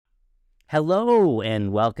Hello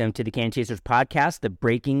and welcome to the Can Chasers podcast, the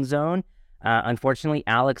Breaking Zone. Unfortunately,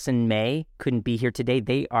 Alex and May couldn't be here today.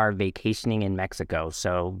 They are vacationing in Mexico,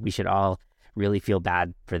 so we should all really feel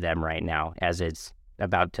bad for them right now as it's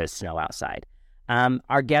about to snow outside.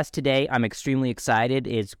 Our guest today, I'm extremely excited,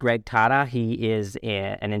 is Greg Tada. He is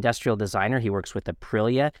an industrial designer. He works with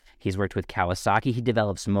Aprilia. He's worked with Kawasaki. He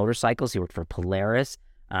develops motorcycles. He worked for Polaris.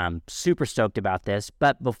 Super stoked about this.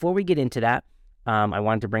 But before we get into that, I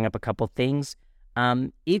wanted to bring up a couple things.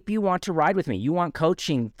 If you want to ride with me, you want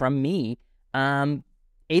coaching from me,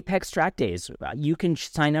 Apex Track Days. You can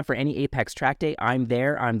sign up for any Apex Track Day. I'm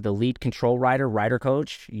there. I'm the lead control rider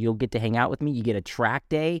coach. You'll get to hang out with me. You get a track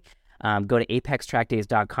day. Go to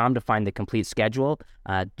apextrackdays.com to find the complete schedule.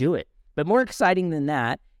 Do it. But more exciting than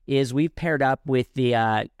that is we've paired up with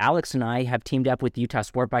Alex and I have teamed up with the Utah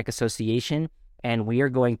Sport Bike Association, and we are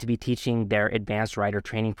going to be teaching their advanced rider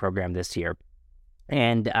training program this year.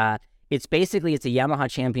 And it's a Yamaha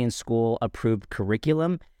Champion School approved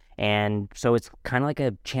curriculum. And so it's kind of like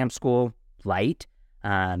a Champ School light.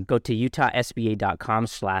 Go to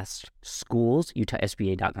utahsba.com/schools,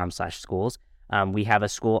 utahsba.com/schools. We have a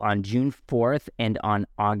school on June 4th and on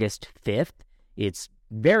August 5th. It's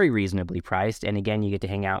very reasonably priced. And again, you get to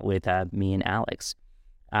hang out with me and Alex.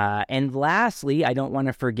 And lastly, I don't want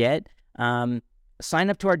to forget,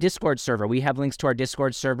 sign up to our Discord server. We have links to our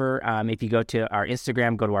Discord server. If you go to our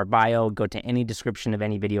Instagram, go to our bio, go to any description of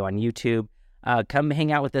any video on YouTube, come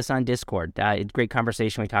hang out with us on Discord. It's great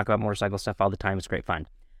conversation. We talk about motorcycle stuff all the time. It's great fun.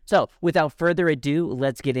 So without further ado,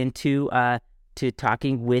 let's get into to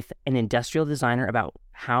talking with an industrial designer about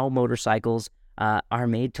how motorcycles are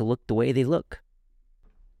made to look the way they look.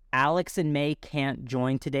 Alex and May can't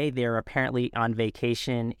join today. They're apparently on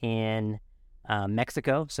vacation in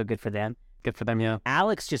Mexico, so good for them. Good for them, yeah.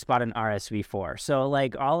 Alex just bought an RSV4. So,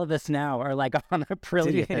 like, all of us now are, like, on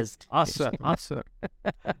Aprilia's. Awesome.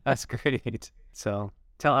 That's great. So,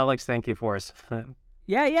 tell Alex thank you for us.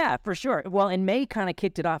 Yeah, for sure. Well, and May kind of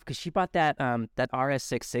kicked it off because she bought that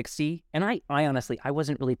RS660. And I honestly, I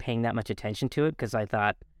wasn't really paying that much attention to it because I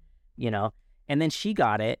thought, and then she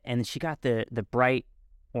got it, and she got the bright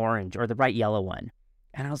orange or the bright yellow one.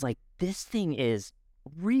 And I was like, this thing is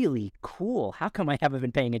really cool. How come I haven't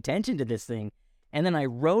been paying attention to this thing? And then I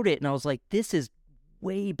rode it and I was like, this is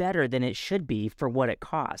way better than it should be for what it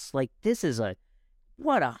costs. Like, this is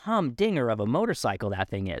what a humdinger of a motorcycle that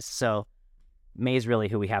thing is. So May's really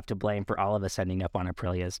who we have to blame for all of us ending up on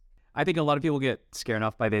Aprilia's. I think a lot of people get scared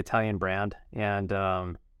off by the Italian brand, and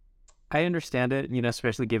I understand it,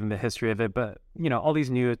 especially given the history of it, but all these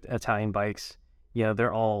new Italian bikes,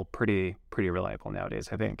 they're all pretty reliable nowadays,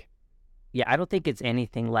 I think. Yeah, I don't think it's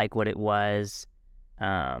anything like what it was,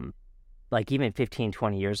 like even 15,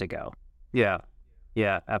 20 years ago. Yeah,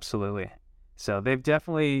 absolutely. So they've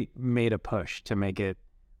definitely made a push to make it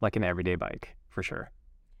like an everyday bike, for sure.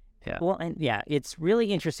 Yeah. Well, and yeah, it's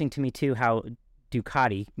really interesting to me, too, how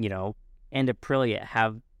Ducati, and Aprilia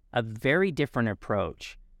have a very different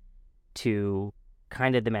approach to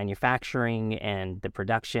kind of the manufacturing and the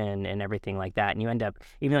production and everything like that. And you end up,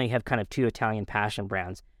 even though you have kind of two Italian passion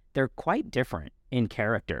brands, they're quite different in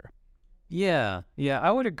character. Yeah,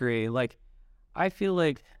 I would agree. Like, I feel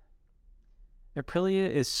like Aprilia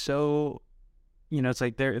is so, it's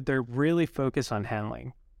like they're really focused on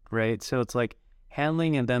handling, right? So it's like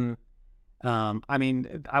handling, and then,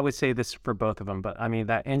 I would say this for both of them, but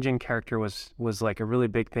that engine character was like a really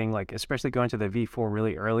big thing. Like, especially going to the V4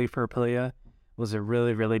 really early for Aprilia was a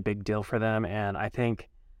really, really big deal for them. And I think,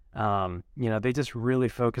 they just really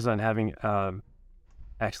focus on having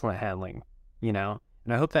excellent handling, and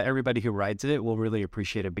I hope that everybody who rides it will really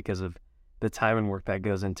appreciate it because of the time and work that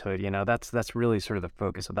goes into it. That's really sort of the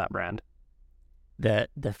focus of that brand. The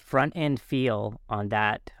front end feel on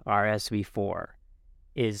that RSV4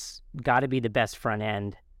 is got to be the best front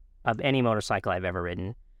end of any motorcycle I've ever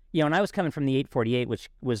ridden. And I was coming from the 848, which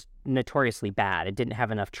was notoriously bad. It didn't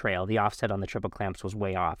have enough trail. The offset on the triple clamps was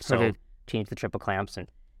way off. So changed the triple clamps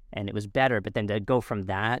and it was better. But then to go from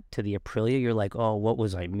that to the Aprilia, you're like, oh, what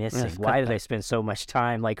was I missing? Why did I spend so much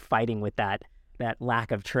time like fighting with that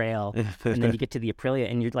lack of trail? And then you get to the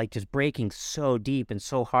Aprilia and you're like just braking so deep and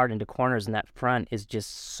so hard into corners, and that front is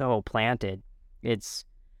just so planted. It's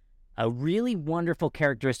a really wonderful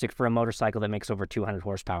characteristic for a motorcycle that makes over 200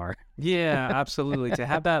 horsepower. Yeah, absolutely. To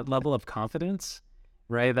have that level of confidence,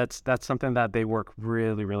 right? That's something that they work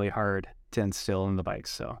really, really hard to instill in the bikes.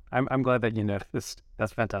 So I'm glad that you noticed.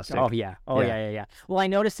 That's fantastic. Oh yeah. Yeah. Well, I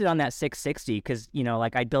noticed it on that 660 because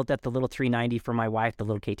like I built up the little 390 for my wife, the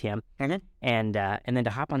little KTM, and then to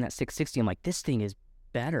hop on that 660, I'm like, this thing is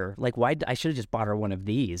better. Like, why? I should have just bought her one of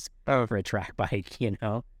these for a track bike.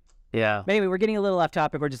 Yeah. But anyway, we're getting a little off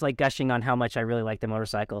topic. We're just like gushing on how much I really like the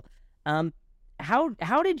motorcycle.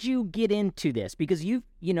 How did you get into this? Because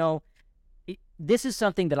this is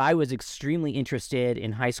something that I was extremely interested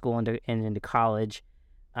in high school and into college.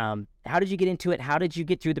 How did you get into it? How did you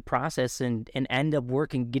get through the process and end up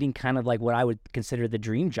working, getting kind of like what I would consider the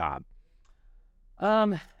dream job?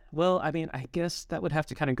 Well, I mean, I guess that would have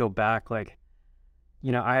to kind of go back. Like,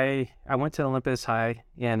 I went to Olympus High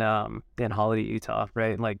in Holiday, Utah,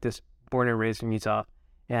 right? Like, this born and raised in Utah.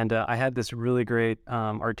 And I had this really great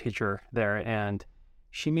art teacher there, and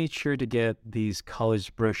she made sure to get these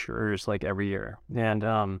college brochures like every year. And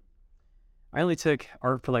I only took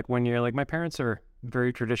art for like 1 year. Like, my parents are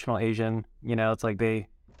very traditional Asian. It's like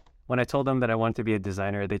when I told them that I wanted to be a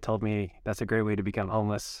designer, they told me that's a great way to become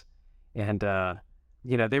homeless. And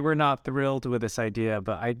they were not thrilled with this idea.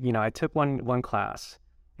 But I took one class,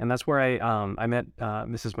 and that's where I met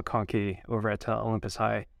Mrs. McConkey over at Olympus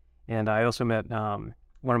High, and I also met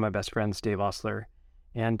one of my best friends, Dave Osler.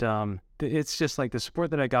 And it's just like the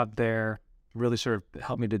support that I got there really sort of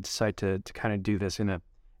helped me to decide to kind of do this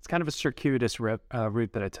it's kind of a circuitous route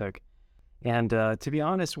that I took. And to be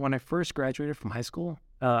honest, when I first graduated from high school,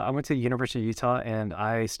 I went to the University of Utah and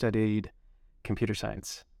I studied computer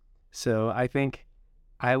science. So I think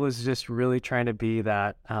I was just really trying to be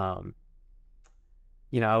that, I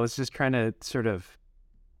was just trying to sort of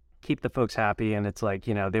keep the folks happy. And it's like,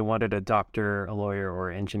 they wanted a doctor, a lawyer,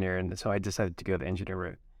 or an engineer. And so I decided to go the engineer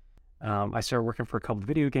route. I started working for a couple of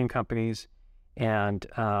video game companies, and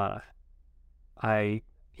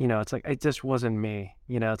it's like, it just wasn't me.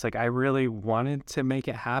 It's like I really wanted to make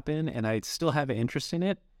it happen, and I still have an interest in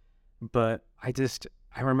it. But I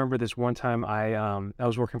remember this one time I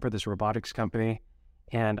was working for this robotics company,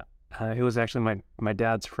 and it was actually my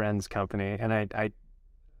dad's friend's company. And I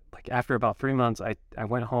like after about 3 months, I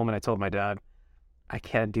went home and I told my dad, I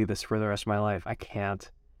can't do this for the rest of my life. I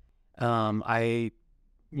can't. I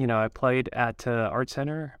played at Art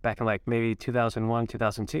Center back in like maybe 2001,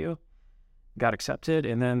 2002, got accepted.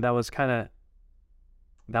 And then that was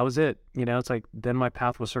it. It's like, then my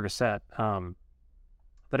path was sort of set.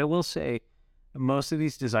 But I will say, most of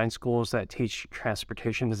these design schools that teach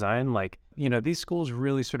transportation design, like, these schools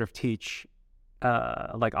really sort of teach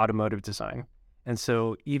like automotive design. And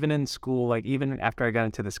so even in school, like even after I got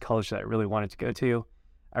into this college that I really wanted to go to,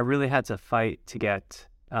 I really had to fight to get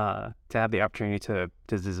to have the opportunity to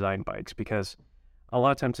design bikes, because a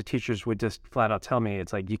lot of times the teachers would just flat out tell me,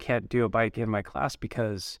 it's like, you can't do a bike in my class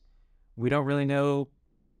because we don't really know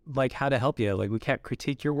like how to help you. Like, we can't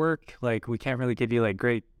critique your work. Like, we can't really give you like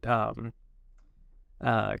great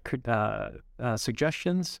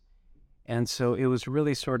suggestions. And so it was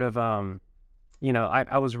really sort of,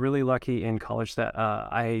 I was really lucky in college that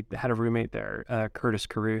I had a roommate there, Curtis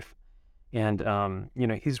Carruth. And,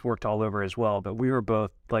 he's worked all over as well, but we were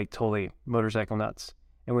both like totally motorcycle nuts.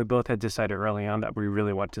 And we both had decided early on that we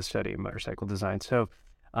really wanted to study motorcycle design. So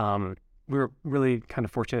we were really kind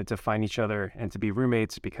of fortunate to find each other and to be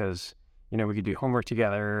roommates, because, we could do homework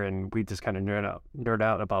together and we just kind of nerd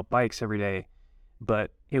out about bikes every day.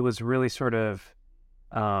 But it was really sort of,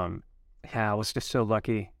 I was just so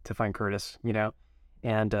lucky to find Curtis,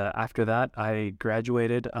 And after that, I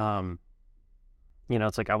graduated.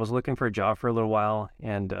 It's like I was looking for a job for a little while,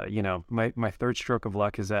 and my third stroke of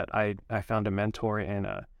luck is that I found a mentor in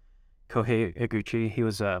Kohei Iguchi. He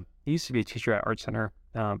used to be a teacher at Art Center,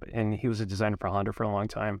 and he was a designer for Honda for a long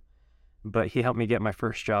time. But he helped me get my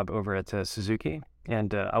first job over at Suzuki,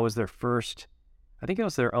 and I was their first. I think I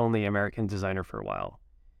was their only American designer for a while,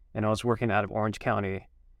 and I was working out of Orange County.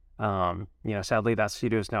 Sadly that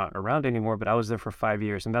studio is not around anymore, but I was there for 5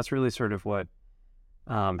 years, and that's really sort of what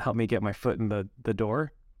helped me get my foot in the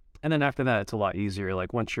door. And then after that, it's a lot easier.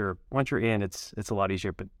 Like once you're in, it's a lot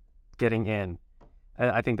easier. But getting in,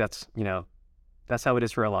 I think that's how it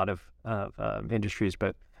is for a lot of industries.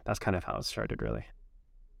 But that's kind of how it started, really.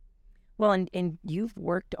 Well, and you've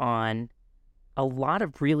worked on a lot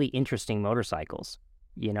of really interesting motorcycles,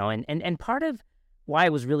 and part of why I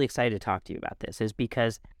was really excited to talk to you about this is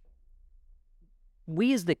because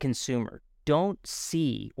we as the consumer don't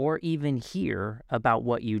see or even hear about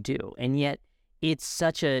what you do. And yet it's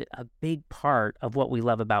such a big part of what we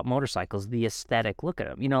love about motorcycles, the aesthetic look at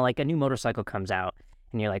them. Like a new motorcycle comes out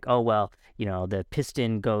and you're like, oh, well, the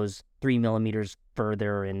piston goes 3 millimeters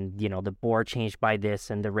further and, the bore changed by this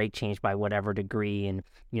and the rake changed by whatever degree. And,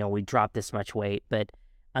 we dropped this much weight. But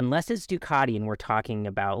unless it's Ducati and we're talking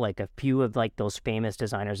about like a few of like those famous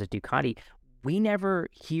designers at Ducati, we never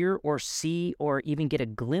hear or see or even get a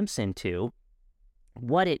glimpse into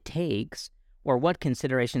what it takes or what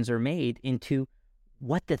considerations are made into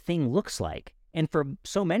what the thing looks like. And for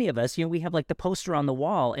so many of us, we have like the poster on the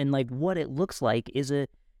wall, and like what it looks like is a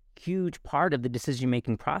huge part of the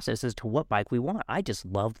decision-making process as to what bike we want. I just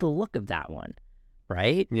love the look of that one,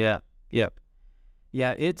 right? Yeah. Yep.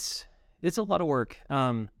 Yeah. It's a lot of work.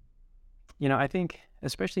 I think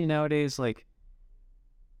especially nowadays, like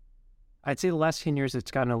I'd say the last 10 years,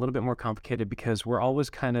 it's gotten a little bit more complicated because we're always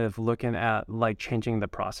kind of looking at like changing the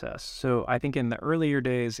process. So I think in the earlier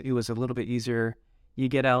days, it was a little bit easier. You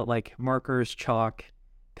get out like markers, chalk,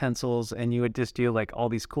 pencils, and you would just do like all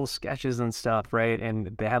these cool sketches and stuff, right?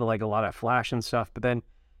 And they had like a lot of flash and stuff, but then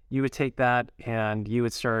you would take that and you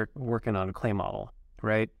would start working on a clay model,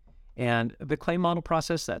 right? And the clay model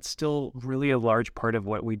process, that's still really a large part of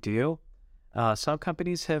what we do. Some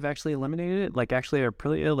companies have actually eliminated it. Like actually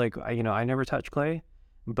Aprilia, like, I never touched clay,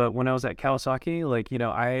 but when I was at Kawasaki, like,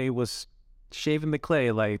 I was shaving the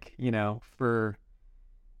clay, like, for,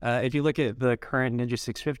 if you look at the current Ninja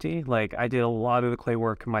 650, like I did a lot of the clay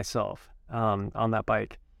work myself, on that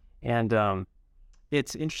bike. And,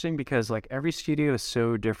 it's interesting because like every studio is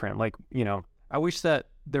so different. Like, I wish that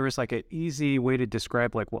there was like an easy way to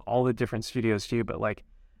describe like what all the different studios do, but like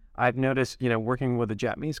I've noticed, working with the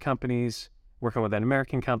Japanese companies, working with an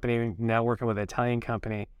American company, now working with an Italian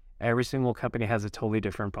company, every single company has a totally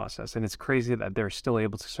different process. And it's crazy that they're still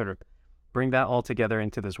able to sort of bring that all together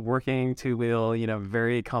into this working two-wheel,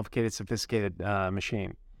 very complicated, sophisticated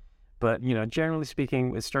machine. But, generally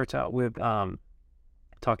speaking, it starts out with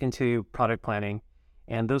talking to product planning.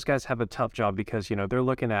 And those guys have a tough job because, they're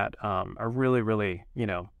looking at a really, really,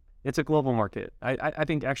 it's a global market. I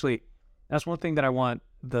think actually that's one thing that I want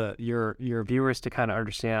your viewers to kind of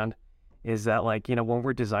understand is that like, when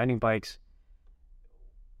we're designing bikes,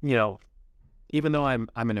 even though I'm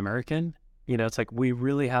an American, it's like we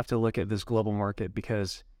really have to look at this global market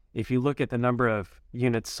because if you look at the number of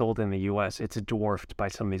units sold in the US, it's dwarfed by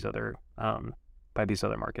some of these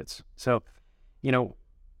other markets. So,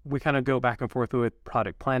 we kind of go back and forth with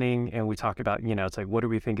product planning and we talk about, it's like, what do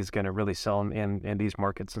we think is going to really sell in these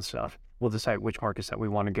markets and stuff? We'll decide which markets that we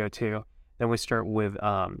want to go to. Then we start with,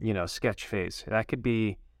 sketch phase. That could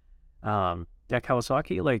be, at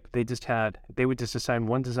Kawasaki, like they would just assign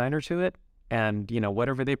one designer to it and,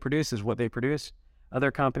 whatever they produce is what they produce. Other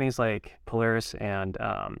companies like Polaris and,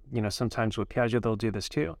 sometimes with Piaggio, they'll do this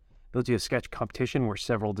too. They'll do a sketch competition where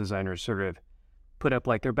several designers sort of put up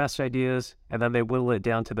like their best ideas and then they whittle it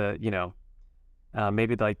down to the,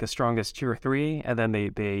 maybe like the strongest 2 or 3. And then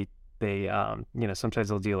they sometimes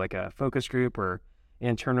they'll do like a focus group or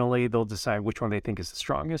internally they'll decide which one they think is the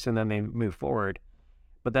strongest and then they move forward.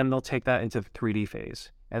 But then they'll take that into the 3D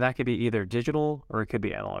phase. And that could be either digital or it could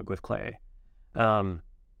be analog with clay. And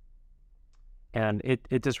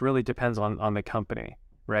it just really depends on the company,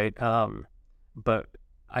 right? But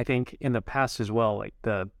I think in the past as well, like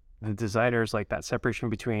the designers, like that separation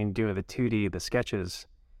between doing the 2D, the sketches,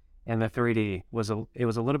 and the 3D it was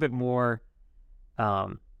a little bit more,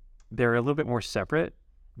 they're a little bit more separate.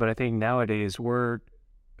 But I think nowadays we're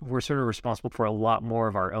sort of responsible for a lot more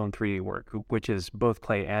of our own 3D work, which is both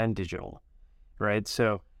clay and digital, right?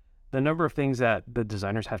 So the number of things that the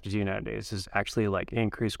designers have to do nowadays is actually like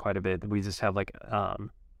increased quite a bit. We just have like,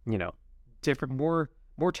 different, more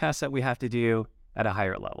tasks that we have to do at a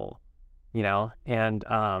higher level, and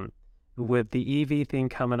with the EV thing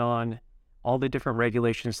coming on, all the different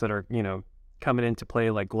regulations that are, coming into play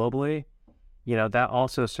like globally, that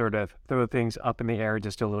also sort of throw things up in the air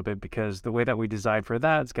just a little bit because the way that we design for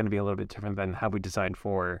that is going to be a little bit different than how we design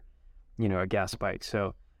for, a gas bike.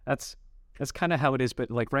 So that's kind of how it is.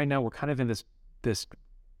 But like right now we're kind of in this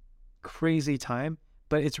crazy time,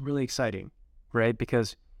 but it's really exciting, right?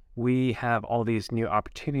 Because we have all these new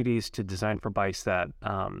opportunities to design for bikes that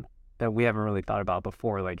we haven't really thought about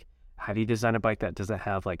before. Like, how do you design a bike that doesn't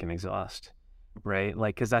have like an exhaust, right?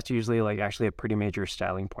 Like, because that's usually like actually a pretty major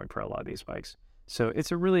styling point for a lot of these bikes. So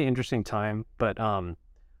it's a really interesting time, but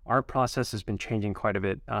our process has been changing quite a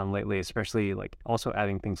bit lately, especially like also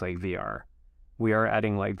adding things like VR. We are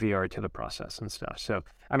adding like VR to the process and stuff. So,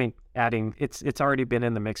 I mean, it's already been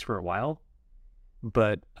in the mix for a while,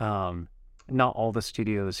 but not all the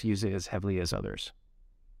studios use it as heavily as others.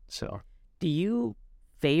 So, do you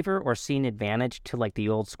favor or see an advantage to like the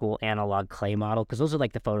old school analog clay model? Because those are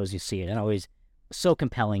like the photos you see, and always so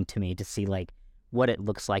compelling to me to see like what it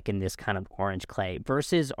looks like in this kind of orange clay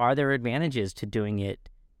versus are there advantages to doing it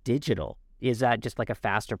digital? Is that just like a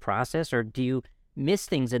faster process, or do you miss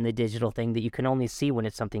things in the digital thing that you can only see when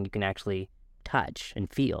it's something you can actually touch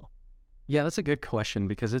and feel? Yeah, that's a good question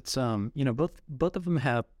because it's both of them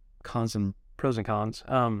have pros and cons.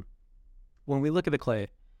 When we look at the clay,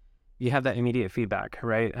 you have that immediate feedback,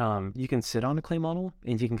 right? You can sit on a clay model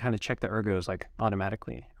and you can kind of check the ergos like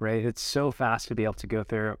automatically, right? It's so fast to be able to go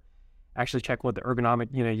through, actually check what the ergonomic,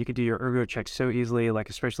 you could do your ergo check so easily, like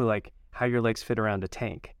especially like how your legs fit around a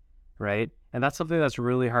tank, right? And that's something that's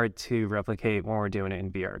really hard to replicate when we're doing it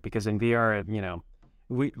in VR, because in VR,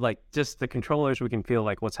 we like just the controllers, we can feel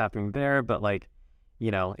like what's happening there, but like,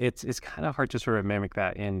 it's kind of hard to sort of mimic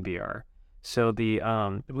that in VR. So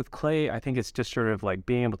with clay, I think it's just sort of like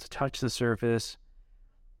being able to touch the surface,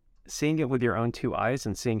 seeing it with your own two eyes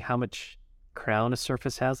and seeing how much crown a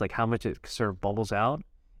surface has, like how much it sort of bubbles out.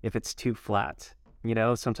 If it's too flat,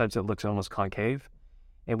 sometimes it looks almost concave,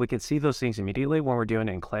 and we can see those things immediately when we're doing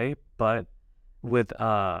it in clay. But with,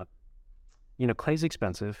 clay's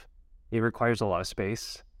expensive. It requires a lot of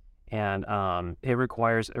space, and it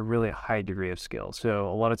requires a really high degree of skill.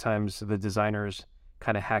 So a lot of times the designers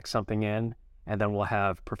kind of hack something in, and then we'll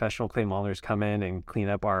have professional clay modelers come in and clean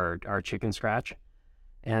up our chicken scratch.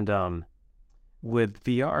 And with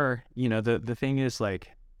VR, the thing is like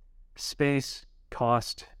space,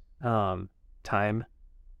 cost, time,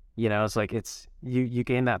 it's like you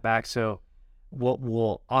gain that back. So what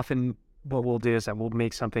we'll do is that we'll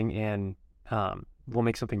make something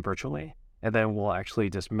virtually, and then we'll actually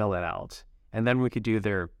just mill it out, and then we could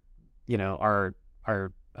do our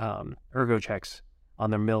ergo checks on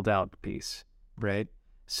the milled out piece, right?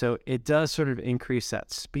 So it does sort of increase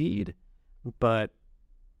that speed, but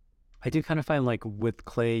I do kind of find like with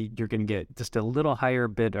clay, you're going to get just a little higher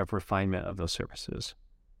bit of refinement of those surfaces.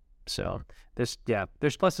 So there's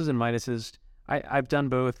pluses and minuses. I've done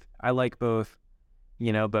both. I like both,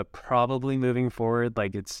 but probably moving forward,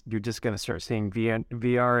 like you're just going to start seeing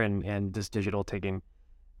VR and just digital taking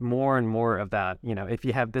more and more of that. If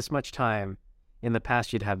you have this much time, in the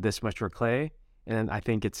past, you'd have this much for clay. And I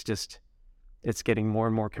think it's getting more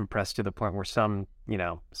and more compressed to the point where some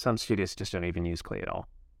studios just don't even use clay at all.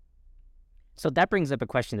 So that brings up a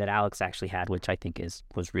question that Alex actually had, which I think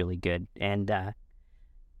was really good. And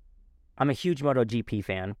I'm a huge MotoGP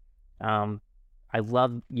fan. I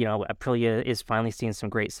love, Aprilia is finally seeing some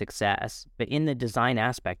great success, but in the design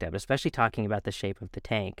aspect of it, especially talking about the shape of the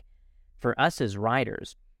tank, for us as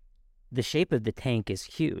riders, the shape of the tank is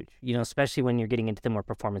huge, especially when you're getting into the more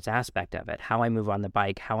performance aspect of it, how I move on the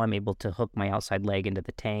bike, how I'm able to hook my outside leg into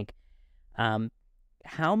the tank.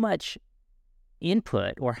 How much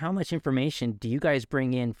input or how much information do you guys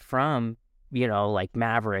bring in from, like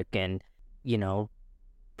Maverick and,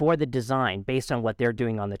 for the design based on what they're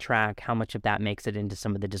doing on the track? How much of that makes it into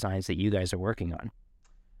some of the designs that you guys are working on?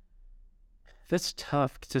 That's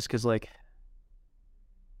tough just because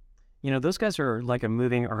those guys are like a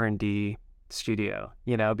moving R&D studio,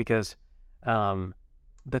 because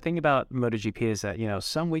the thing about MotoGP is that,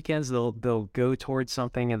 some weekends they'll go towards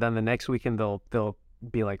something, and then the next weekend they'll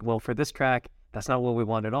be like, well, for this track, that's not what we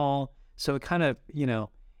want at all. So it kind of,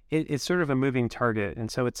 it's sort of a moving target. And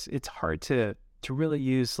so it's hard to really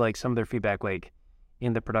use like some of their feedback, like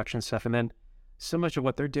in the production stuff. And then so much of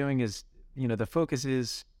what they're doing is, the focus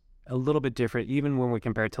is a little bit different, even when we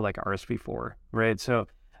compare it to like RSV4, right? So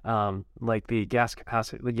like the gas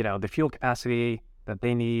capacity, the fuel capacity that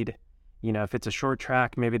they need, if it's a short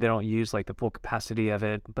track, maybe they don't use like the full capacity of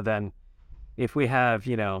it. But then if we have,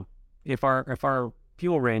 if our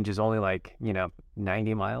fuel range is only like,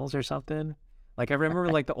 90 miles or something, like I remember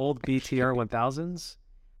like the old BTR 1000s.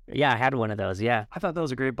 Yeah, I had one of those. Yeah. I thought that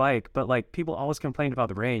was a great bike, but like people always complained about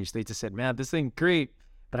the range. They just said, man, this thing great,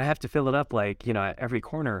 but I have to fill it up like, at every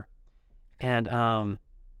corner. And,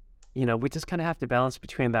 we just kind of have to balance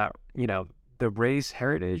between that, the race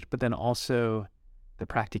heritage, but then also the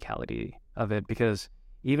practicality of it, because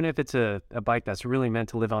even if it's a bike that's really meant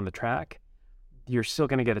to live on the track, you're still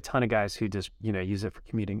going to get a ton of guys who just, use it for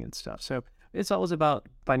commuting and stuff. So it's always about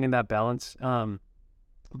finding that balance.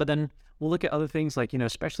 But then we'll look at other things like,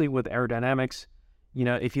 especially with aerodynamics,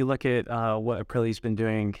 if you look at what Aprilia's been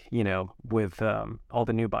doing, with all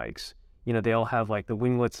the new bikes, they all have like the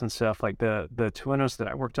winglets and stuff. Like the Tuonos that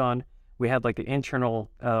I worked on, we had like the internal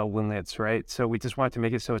winglets, right? So we just wanted to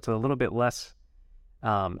make it so it's a little bit less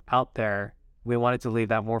out there. We wanted to leave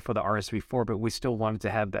that more for the RSV4, but we still wanted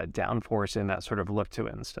to have that downforce and that sort of look to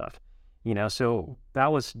it and stuff, so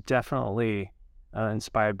that was definitely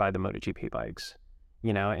inspired by the MotoGP bikes,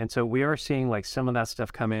 and so we are seeing like some of that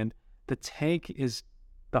stuff come in. The tank is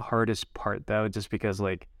the hardest part though, just because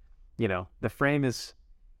like, the frame is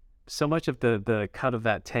so much of the cut of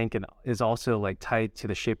that tank and is also like tied to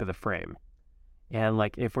the shape of the frame. And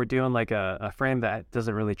like, if we're doing like a frame that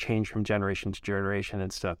doesn't really change from generation to generation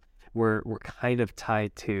and stuff, we're kind of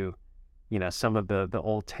tied to, some of the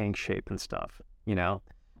old tank shape and stuff,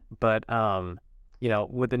 but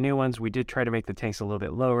with the new ones, we did try to make the tanks a little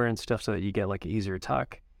bit lower and stuff so that you get like an easier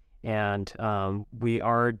tuck. And we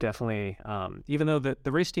are definitely, even though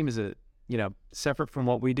the race team is separate from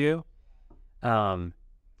what we do, Miguel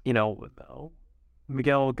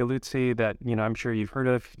Galuzzi, that, I'm sure you've heard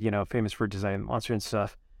of, famous for designing Monster and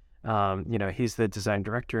stuff. He's the design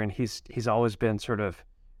director, and he's always been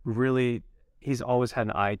he's always had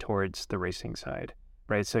an eye towards the racing side,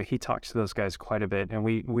 right? So he talks to those guys quite a bit, and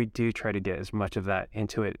we do try to get as much of that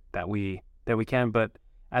into it that we can, but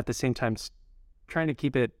at the same time, trying to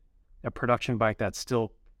keep it a production bike that's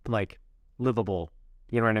still like livable.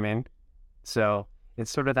 You know what I mean? So it's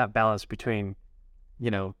sort of that balance between,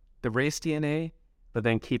 the race DNA, but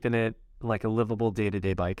then keeping it like a livable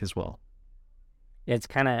day-to-day bike as well. It's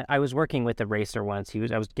kind of, I was working with a racer once.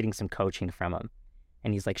 I was getting some coaching from him,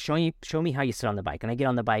 and he's like, show me how you sit on the bike. And I get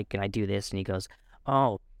on the bike and I do this, and he goes,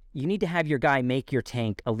 oh, you need to have your guy make your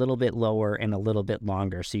tank a little bit lower and a little bit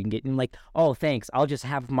longer so you can get in. Like, oh, thanks, I'll just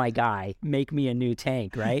have my guy make me a new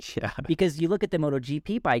tank, right? Yeah. Because you look at the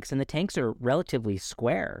MotoGP bikes and the tanks are relatively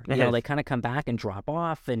square. They kind of come back and drop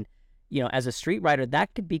off, and as a street rider,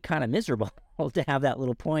 that could be kind of miserable to have that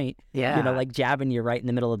little point, like jabbing you right in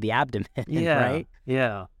the middle of the abdomen, right?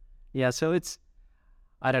 Yeah. So it's,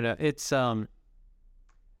 I don't know. It's,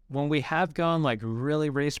 when we have gone like really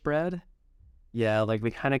race bred, like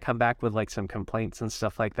we kind of come back with like some complaints and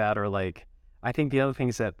stuff like that. Or like, I think the other thing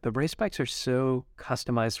is that the race bikes are so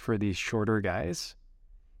customized for these shorter guys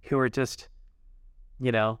who are just,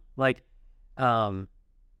 if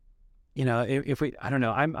we, I don't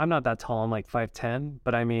know, I'm not that tall. I'm like 5'10",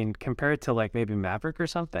 but I mean, compared to like maybe Maverick or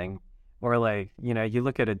something, or like, you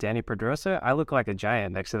look at a Danny Pedrosa, I look like a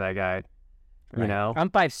giant next to that guy, right. I'm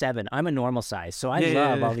 5'7". I'm a normal size. So I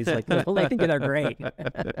love all these like little, I think they're great.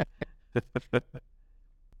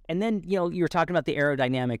 And then, you were talking about the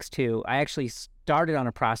aerodynamics too. I actually started on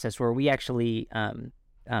a process where we actually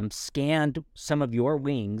scanned some of your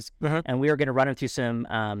wings, and we were going to run them through some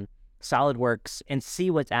SolidWorks and see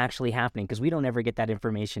what's actually happening, because we don't ever get that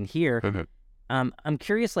information here. I'm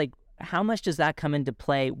curious, like, how much does that come into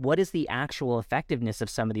play? What is the actual effectiveness of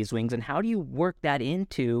some of these wings, and how do you work that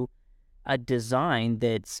into a design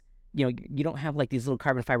that's, you don't have like these little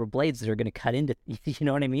carbon fiber blades that are going to cut into, you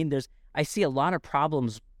know what I mean? I see a lot of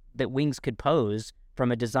problems that wings could pose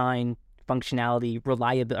from a design, functionality,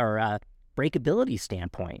 reliability, or breakability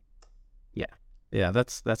standpoint. Yeah,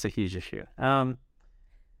 that's a huge issue.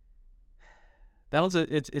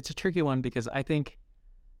 It's a tricky one, because I think,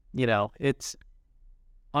 it's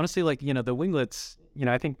honestly like, the winglets,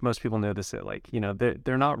 I think most people know this, that like,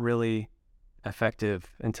 they're not really effective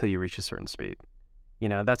until you reach a certain speed.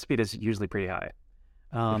 That speed is usually pretty high.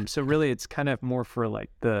 So really it's kind of more for like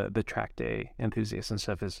the track day enthusiasts and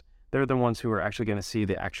stuff, is they're the ones who are actually going to see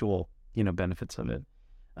the actual, benefits of it.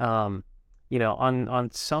 On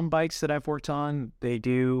some bikes that I've worked on, they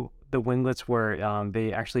do the winglets where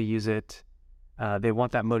they actually use it. They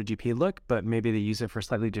want that MotoGP look, but maybe they use it for a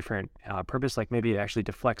slightly different purpose. Like maybe it actually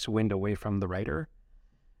deflects wind away from the rider,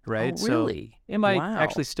 right? Oh, really? So it might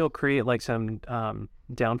actually still create like some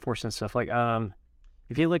downforce and stuff. Like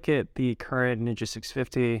if you look at the current Ninja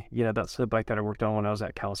 650, that's the bike that I worked on when I was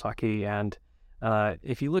at Kawasaki. And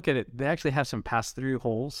if you look at it, they actually have some pass-through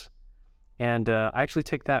holes. And I actually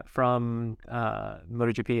took that from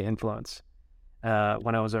MotoGP Influence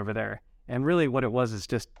when I was over there. And really what it was is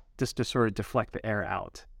just to sort of deflect the air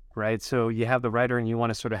out, right? So you have the rider and you want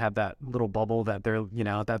to sort of have that little bubble that they're,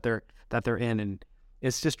 that they're in. And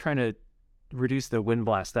it's just trying to reduce the wind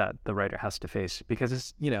blast that the rider has to face, because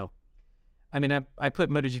it's, I mean, I put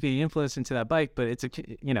MotoGP Influence into that bike, but it's a,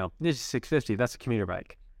 Ninja 650, that's a commuter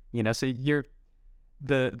bike, so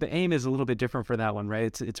the aim is a little bit different for that one,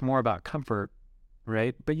 right? It's more about comfort,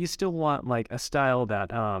 right? But you still want like a style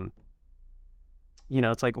that,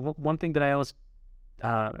 it's like one thing that I always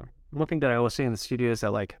say in the studio is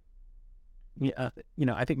that like, I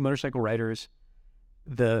think motorcycle riders,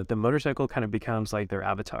 the motorcycle kind of becomes like their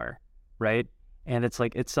avatar, right? And it's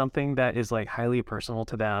like, it's something that is like highly personal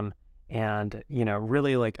to them. And,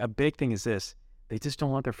 really like a big thing is this, they just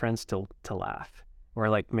don't want their friends to laugh or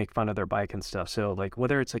like make fun of their bike and stuff. So like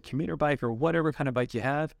whether it's a commuter bike or whatever kind of bike you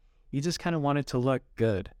have, you just kind of want it to look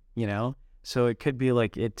good, So it could be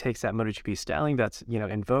like, it takes that MotoGP styling that's,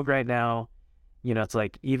 in vogue right now. It's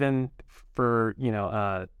like even for,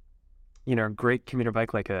 a great commuter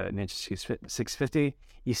bike like a Ninja 650,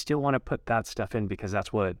 you still want to put that stuff in because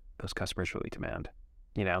that's what those customers really demand.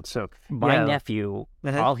 So my nephew,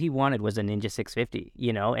 all he wanted was a Ninja 650,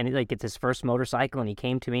 and like it's his first motorcycle, and he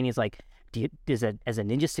came to me and he's like, is a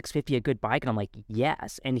Ninja 650 a good bike? And I'm like,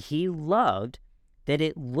 yes. And he loved that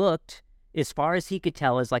it looked as far as he could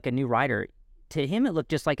tell as like a new rider, to him it looked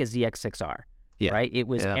just like a ZX6R, right? It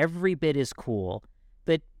was every bit as cool.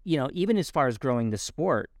 But, you know, even as far as growing the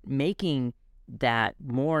sport, making that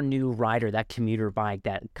more new rider, that commuter bike,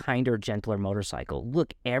 that kinder, gentler motorcycle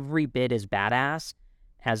look every bit as badass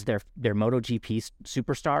as their MotoGP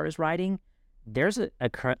superstar is riding, there's a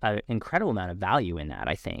incredible amount of value in that,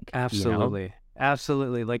 I think. Absolutely. You know?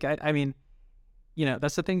 Absolutely. Like, I mean, you know,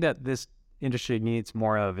 that's the thing that this industry needs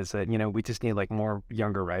more of, is that, you know, we just need like more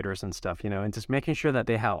younger riders and stuff, you know, and just making sure that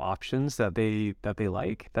they have options that they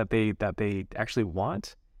like, that they actually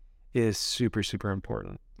want, is super, super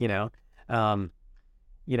important, you know?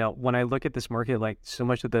 You know, when I look at this market, like, so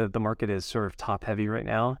much of the market is sort of top heavy right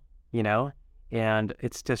now, you know, and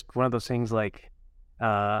it's just one of those things like,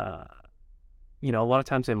 you know, a lot of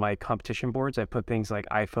times in my competition boards, I put things like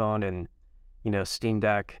iPhone and, you know, Steam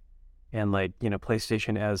Deck and like, you know,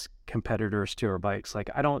 PlayStation as competitors to our bikes. Like,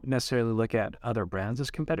 I don't necessarily look at other brands as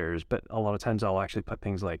competitors, but a lot of times I'll actually put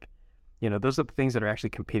things like, you know, those are the things that are actually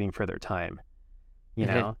competing for their time, you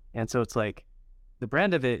know? And so it's like, the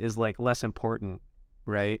brand of it is like less important,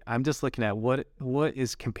 right? I'm just looking at what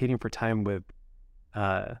is competing for time with,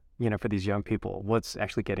 you know, for these young people, what's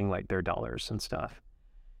actually getting like their dollars and stuff,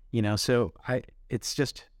 you know? So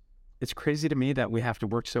it's crazy to me that we have to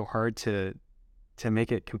work so hard to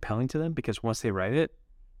make it compelling to them, because once they ride it,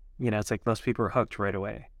 you know, it's like those people are hooked right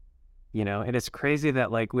away, you know? And it's crazy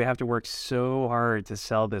that like we have to work so hard to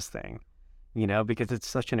sell this thing, you know, because it's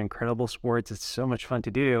such an incredible sport. It's so much fun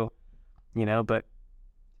to do, you know, but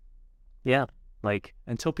yeah, like,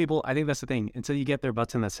 until people, I think that's the thing, until you get their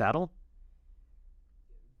butts in the saddle,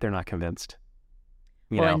 they're not convinced.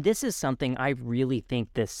 You know? And this is something I really think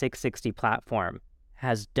the 660 platform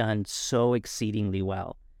has done so exceedingly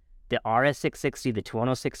well. The RS 660, the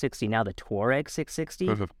Tuono 660, now the Touareg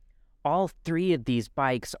 660, all three of these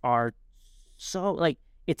bikes are so, like,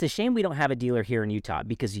 it's a shame we don't have a dealer here in Utah,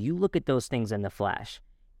 because you look at those things in the flesh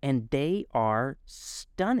and they are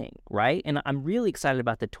stunning, right? And I'm really excited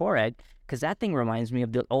about the Touareg, because that thing reminds me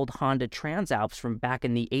of the old Honda Transalps from back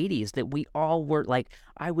in the 80s that we all were like,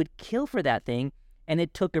 I would kill for that thing. And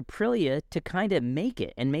it took Aprilia to kind of make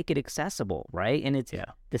it accessible, right? And it's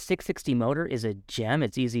the 660 motor is a gem.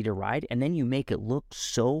 It's easy to ride. And then you make it look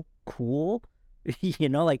so cool. You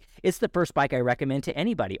know, like, it's the first bike I recommend to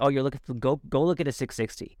anybody. Oh, you're looking for, go look at a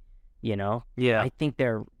 660, you know? Yeah. I think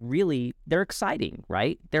they're exciting,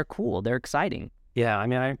 right? They're cool. They're exciting. Yeah. I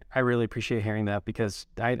mean, I really appreciate hearing that, because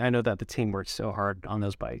I know that the team works so hard on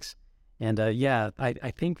those bikes. And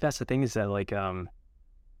I think that's the thing, is that like,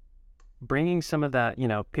 bringing some of that, you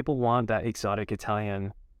know, people want that exotic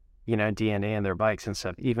Italian, you know, DNA in their bikes and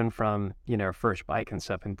stuff, even from, you know, first bike and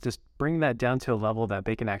stuff, and just bring that down to a level that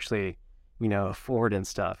they can actually, you know, afford and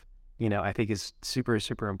stuff, you know, I think is super,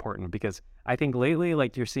 super important. Because I think lately,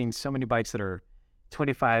 like, you're seeing so many bikes that are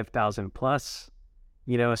 25,000 plus,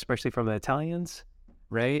 you know, especially from the Italians,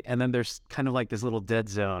 right? And then there's kind of like this little dead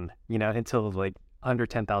zone, you know, until like under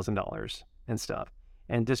 $10,000 and stuff.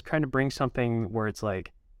 And just trying to bring something where it's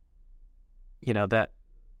like, you know, that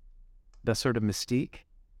sort of mystique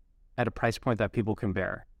at a price point that people can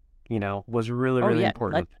bear, you know, was really, really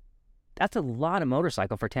important. Like, that's a lot of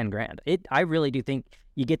motorcycle for 10 grand. I really do think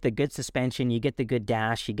you get the good suspension, you get the good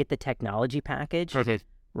dash, you get the technology package,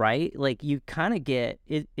 right? Like, you kind of get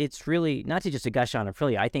it. It's really, not to just a gush on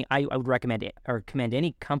Aprilia, I think I would recommend it, or commend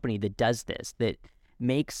any company that does this, that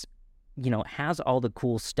makes, you know, has all the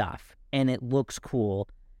cool stuff and it looks cool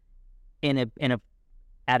in a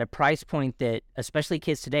at a price point that, especially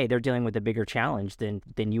kids today, they're dealing with a bigger challenge than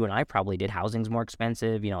you and I probably did. Housing's more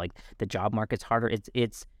expensive, you know, like the job market's harder.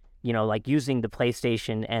 It's you know, like, using the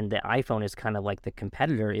PlayStation and the iPhone is kind of like the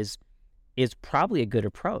competitor is probably a good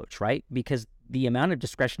approach, right? Because the amount of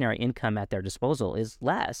discretionary income at their disposal is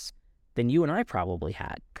less than you and I probably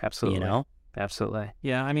had. Absolutely. You know? Absolutely.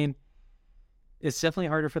 Yeah. I mean, it's definitely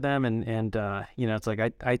harder for them. And you know, it's like,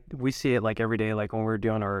 we see it like every day, like when we're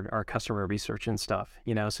doing our customer research and stuff,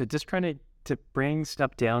 you know, so just trying to bring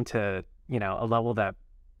stuff down to, you know, a level that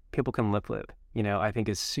people can live with, you know, I think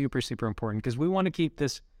is super, super important, because we want to keep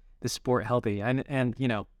this sport healthy. And, you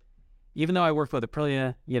know, even though I work with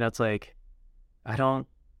Aprilia, you know, it's like, I don't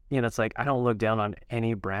look down on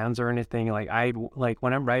any brands or anything. Like,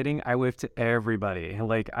 when I'm riding, I wave to everybody.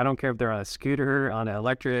 Like, I don't care if they're on a scooter, on an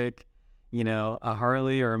electric, you know, a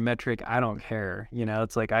Harley or a metric, I don't care. You know,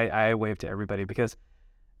 it's like, I wave to everybody, because,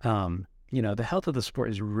 you know, the health of the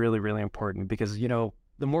sport is really, really important, because, you know,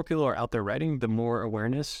 the more people are out there riding, the more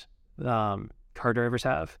awareness, car drivers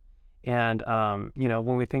have. And, you know,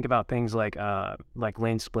 when we think about things like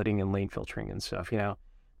lane splitting and lane filtering and stuff, you know,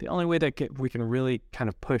 the only way that we can really kind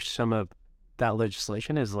of push some of that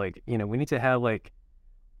legislation is like, we need to have like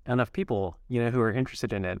enough people, who are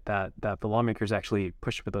interested in it, that the lawmakers actually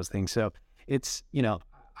push for those things. So it's,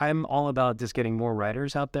 I'm all about just getting more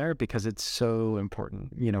riders out there because it's so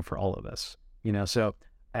important, for all of us, so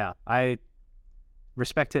yeah, I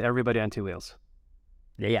respect to everybody on two wheels.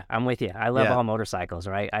 Yeah, I'm with you. I love all motorcycles,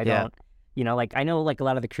 right? I don't, like I know like a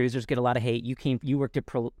lot of the cruisers get a lot of hate. You worked at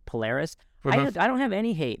Polaris. I don't have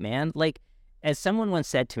any hate, man. Like, as someone once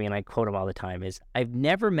said to me, and I quote him all the time, is I've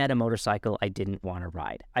never met a motorcycle I didn't want to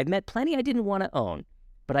ride. I've met plenty I didn't want to own,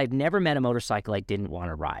 but I've never met a motorcycle I didn't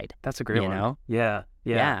want to ride. That's a great one. Yeah.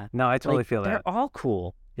 No, I totally feel that. They're all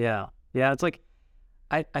cool. Yeah. It's like,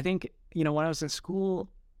 I think, when I was in school,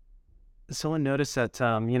 someone noticed that,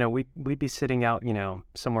 we'd be sitting out,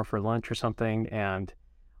 somewhere for lunch or something, and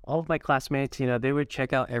all of my classmates, they would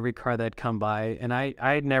check out every car that'd come by, and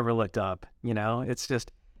I'd never looked up, it's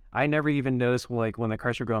just, I never even noticed like when the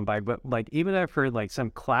cars were going by, but like even if I heard like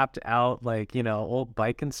some clapped out, like, old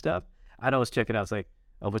bike and stuff, I'd always check it out. It's like,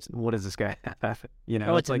 oh, what does this guy have?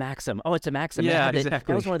 Oh, it's like, a Maxim. Oh, it's a Maxim. Yeah,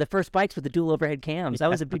 exactly. That was one of the first bikes with the dual overhead cams. That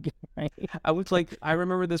was a big, right? I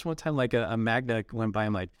remember this one time, like a Magna went by.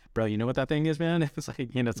 I'm like, bro, you know what that thing is, man? It was like,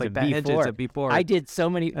 it's like that engine. It's a V4. I did so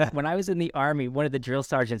many, when I was in the Army, one of the drill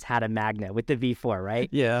sergeants had a Magna with the V4, right?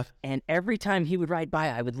 Yeah. And every time he would ride by,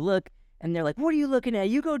 I would look, and they're like, what are you looking at?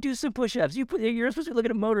 You go do some push-ups. You're supposed to be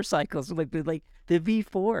looking at motorcycles. Like the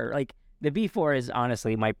V4. Like, the V4 is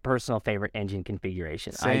honestly my personal favorite engine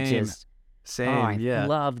configuration. Same. I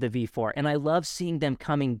love the V4. And I love seeing them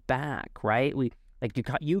coming back, right?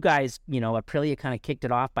 You guys, Aprilia kind of kicked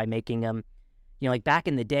it off by making them, like back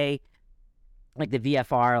in the day, like the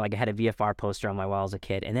VFR, like I had a VFR poster on my wall as a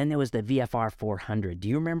kid. And then there was the VFR 400. Do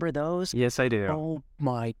you remember those? Yes, I do. Oh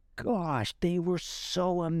my gosh, they were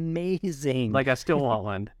so amazing. Like, I still want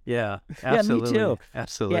one. Yeah, absolutely. Yeah, me too.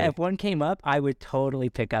 Absolutely. Yeah, if one came up, I would totally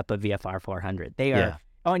pick up a VFR 400. They are,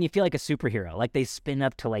 oh, and you feel like a superhero. Like, they spin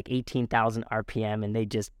up to like 18,000 RPM, and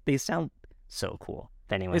they sound so cool.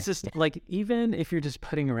 Anyway, it's just like, even if you're just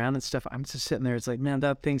putting around and stuff, I'm just sitting there. It's like, man,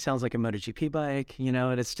 that thing sounds like a MotoGP bike,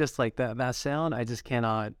 and it's just like that sound. I just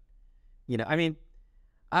cannot, I mean,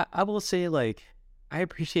 I will say, like, I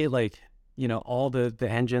appreciate, like, all the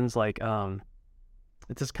engines. Like,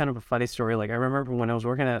 it's just kind of a funny story. Like, I remember when I was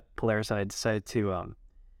working at Polaris, I decided to,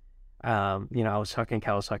 I was talking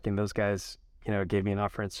Kawasaki, and those guys, gave me an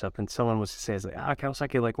offer and stuff. And someone was to say, it's like,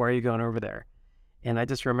 Kawasaki, like, why are you going over there? And I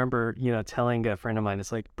just remember, telling a friend of mine,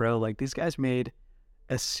 it's like, bro, like, these guys made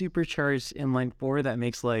a supercharged inline four that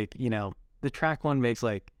makes like, the track one makes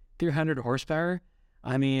like 300 horsepower.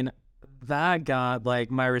 I mean, that got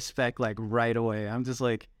like my respect, like, right away. I'm just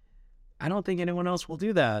like, I don't think anyone else will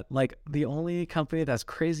do that. Like, the only company that's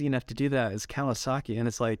crazy enough to do that is Kawasaki. And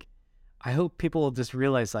it's like, I hope people will just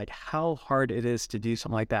realize like how hard it is to do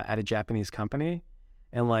something like that at a Japanese company.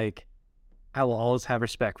 And like, I will always have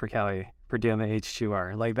respect for Kali for doing the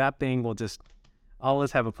H2R. Like, that thing will just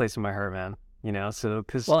always have a place in my heart, man. So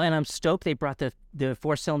and I'm stoked they brought the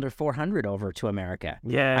 4-cylinder 400 over to America.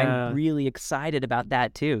 Yeah, I'm really excited about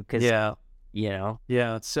that too. Cause So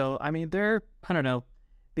I mean, I don't know,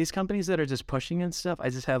 these companies that are just pushing and stuff. I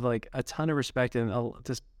just have like a ton of respect and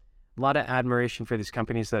just a lot of admiration for these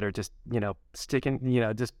companies that are just sticking,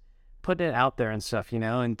 just putting it out there and stuff,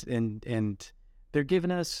 and they're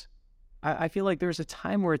giving us. I feel like there's a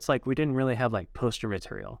time where it's like we didn't really have like poster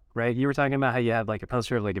material, right? You were talking about how you had like a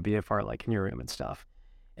poster of like a VFR like in your room and stuff.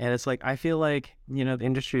 And it's like, I feel like, the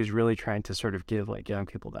industry is really trying to sort of give like young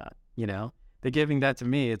people that, they're giving that to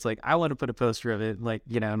me. It's like, I want to put a poster of it like,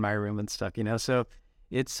 in my room and stuff, so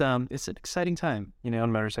it's an exciting time,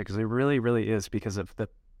 on motorcycles. It really, really is, because of the,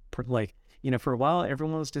 like, for a while,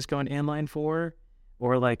 everyone was just going inline four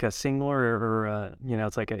or like a single or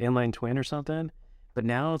it's like an inline twin or something. But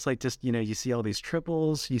now it's like, just, you see all these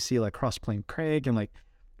triples, you see like cross-plane Craig, and like,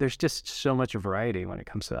 there's just so much variety when it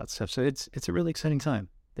comes to that stuff. So it's a really exciting time.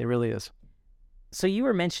 It really is. So you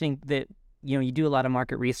were mentioning that, you do a lot of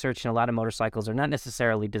market research, and a lot of motorcycles are not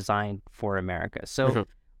necessarily designed for America. So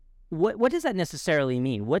what does that necessarily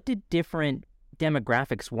mean? What did different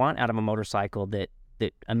demographics want out of a motorcycle that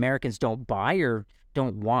Americans don't buy or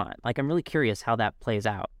don't want? Like, I'm really curious how that plays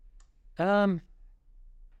out.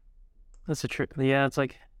 That's a trick. Yeah, it's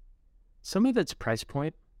like some of it's price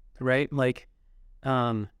point, right? Like,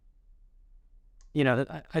 I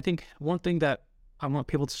think one thing that I want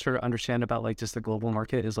people to sort of understand about like just the global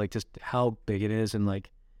market is like just how big it is, and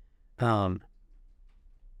like,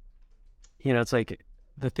 it's like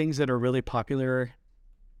the things that are really popular,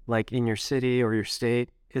 like in your city or your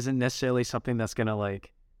state, isn't necessarily something that's gonna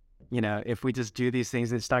like, if we just do these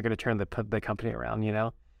things, it's not gonna turn the company around,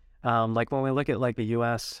 Like when we look at like the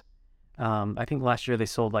US, I think last year they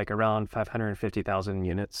sold like around 550,000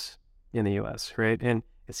 units in the US, right? And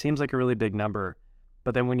it seems like a really big number.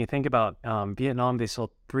 But then when you think about Vietnam, they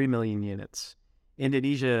sold 3 million units.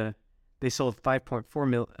 Indonesia, they sold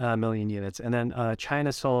 5.4 million units. And then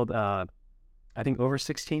China sold, I think, over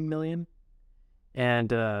 16 million.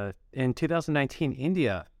 And in 2019,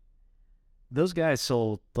 India, those guys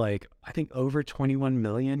sold like, I think, over 21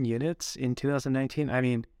 million units in 2019. I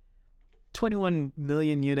mean, 21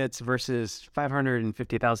 million units versus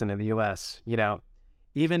 550,000 in the US, you know,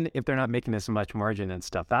 even if they're not making as much margin and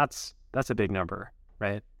stuff, that's a big number,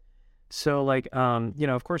 right? So like, you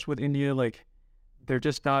know, of course with India, like they're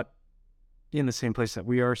just not in the same place that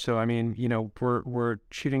we are. So, I mean, you know, we're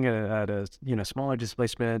shooting at a, you know, smaller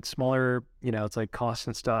displacement, smaller, you know, it's like costs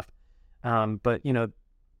and stuff. But, you know,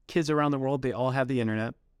 kids around the world, they all have the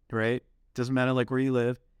internet, right? Doesn't matter like where you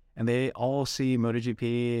live. And they all see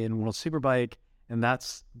MotoGP and World Superbike, and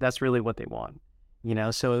that's really what they want, you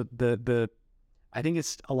know. So I think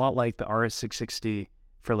it's a lot like the RS660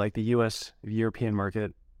 for like the U.S. European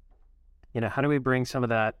market. You know, how do we bring some of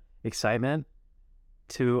that excitement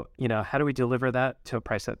to, you know, how do we deliver that to a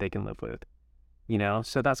price that they can live with, you know?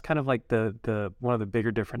 So that's kind of like the one of the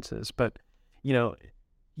bigger differences. But you know,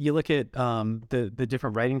 you look at the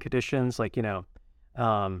different riding conditions, like, you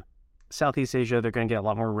know. Southeast Asia, they're going to get a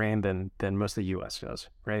lot more rain than most of the U.S. does,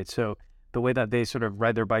 right? So the way that they sort of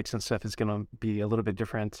ride their bikes and stuff is going to be a little bit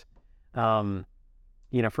different. You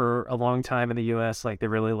know, for a long time in the U.S., like they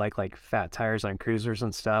really like fat tires on cruisers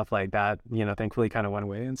and stuff like that, you know, thankfully kind of went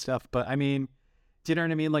away and stuff. But I mean, do you know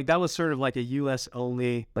what I mean? Like that was sort of like a U.S.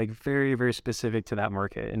 only, like very, very specific to that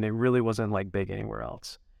market. And it really wasn't like big anywhere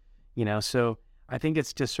else, you know? So I think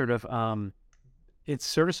it's just sort of, it's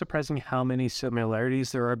sort of surprising how many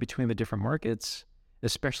similarities there are between the different markets,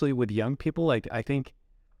 especially with young people. Like I think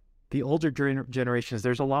the older generations,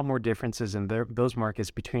 there's a lot more differences in those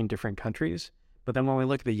markets between different countries. But then when we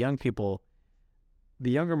look at the young people,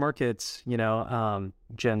 the younger markets, you know,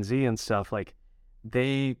 Gen Z and stuff, like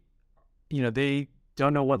they, you know, they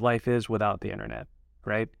don't know what life is without the internet,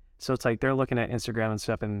 right? So it's like they're looking at Instagram and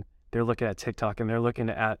stuff, and they're looking at TikTok, and they're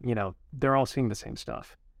looking at, you know, they're all seeing the same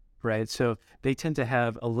stuff. Right. So they tend to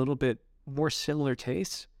have a little bit more similar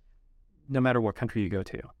tastes no matter what country you go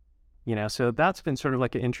to, you know, so that's been sort of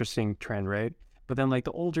like an interesting trend. Right. But then like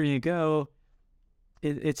the older you go,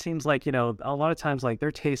 it seems like, you know, a lot of times like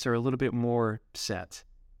their tastes are a little bit more set,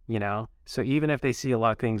 you know, so even if they see a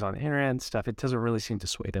lot of things on the internet and stuff, it doesn't really seem to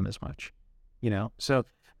sway them as much, you know. So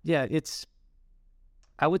yeah,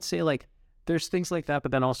 I would say like there's things like that,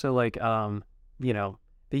 but then also like, you know,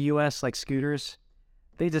 the US like scooters,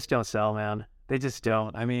 they just don't sell, man. They just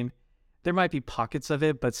don't. I mean, there might be pockets of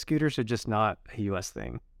it, but scooters are just not a U.S.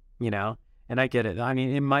 thing, you know? And I get it. I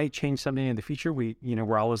mean, it might change something in the future. You know,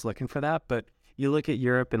 we're always looking for that. But you look at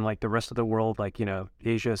Europe and like the rest of the world, like, you know,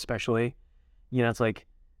 Asia especially, you know, it's like,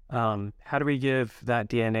 how do we give that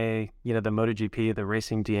DNA, you know, the MotoGP, the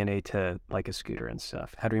racing DNA to like a scooter and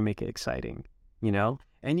stuff? How do we make it exciting, you know?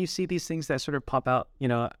 And you see these things that sort of pop out, you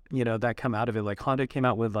know, that come out of it. Like Honda came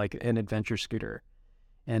out with like an adventure scooter.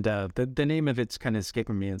 And the name of it's kind of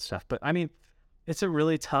escaping me and stuff. But I mean, it's a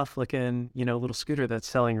really tough looking, you know, little scooter that's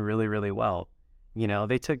selling really, really well. You know,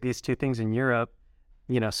 they took these two things in Europe,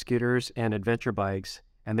 you know, scooters and adventure bikes,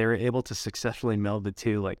 and they were able to successfully meld the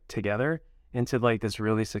two like together into like this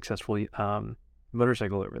really successful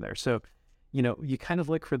motorcycle over there. So, you know, you kind of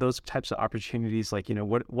look for those types of opportunities, like, you know,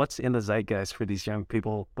 what's in the zeitgeist for these young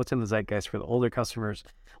people, what's in the zeitgeist for the older customers,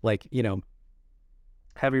 like, you know,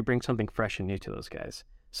 how do we bring something fresh and new to those guys?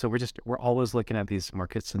 So we're always looking at these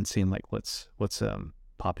markets and seeing like what's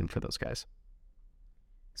popping for those guys.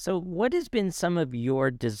 So what has been some of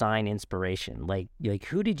your design inspiration? Like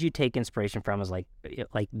who did you take inspiration from as like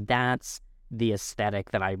that's the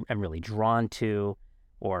aesthetic that I am really drawn to,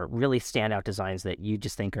 or really standout designs that you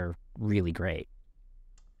just think are really great?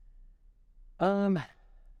 It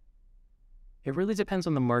really depends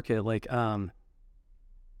on the market. Like,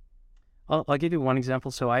 I'll give you one example.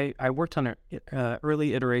 So I worked on an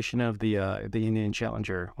early iteration of the Indian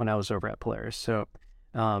Challenger when I was over at Polaris. So,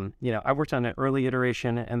 you know, I worked on an early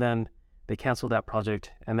iteration, and then they canceled that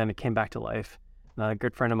project, and then it came back to life. A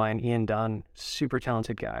good friend of mine, Ian Dunn, super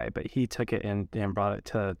talented guy, but he took it and brought it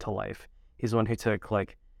to life. He's the one who took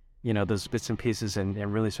like, you know, those bits and pieces and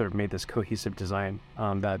really sort of made this cohesive design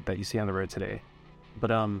that you see on the road today. But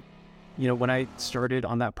you know, when I started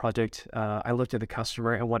on that project, I looked at the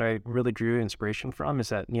customer, and what I really drew inspiration from is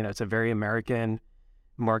that, you know, it's a very American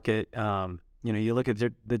market. You know, you look at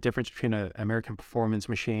the difference between an American performance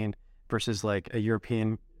machine versus like a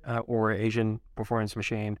European or Asian performance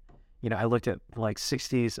machine. I looked at like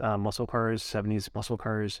 60s muscle cars, 70s muscle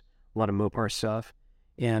cars, a lot of Mopar stuff.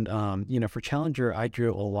 And, for Challenger, I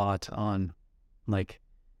drew a lot on like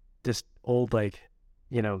just old, like,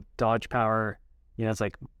 Dodge Power, it's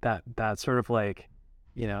like that sort of like,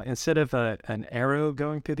 instead of an arrow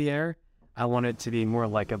going through the air, I want it to be more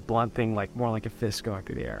like a blunt thing, like more like a fist going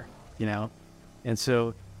through the air, And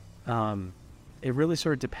so, it really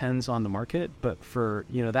sort of depends on the market, but for,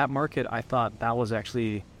 that market, I thought that was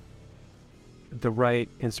actually the right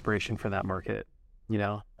inspiration for that market, when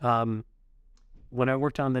I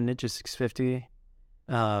worked on the Ninja 650,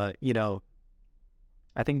 I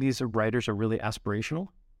think these riders are really aspirational.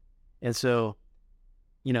 And so,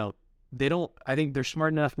 I think they're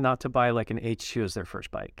smart enough not to buy like an H2 as their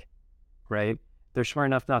first bike, right? They're smart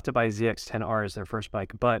enough not to buy ZX-10R as their first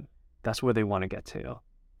bike, but that's where they want to get to,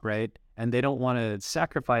 right? And they don't want to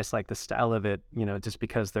sacrifice like the style of it, just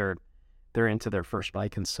because they're into their first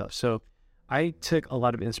bike and stuff. So I took a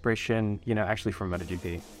lot of inspiration, actually from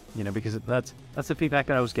MotoGP, because that's the feedback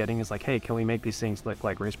that I was getting is like, hey, can we make these things look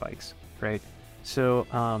like race bikes, right? So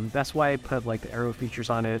that's why I put like the aero features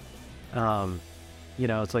on it.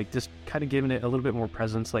 It's like just kind of giving it a little bit more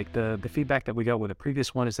presence. Like the feedback that we got with the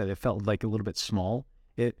previous one is that it felt like a little bit small.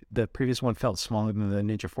 The previous one felt smaller than the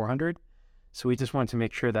Ninja 400. So we just wanted to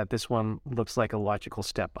make sure that this one looks like a logical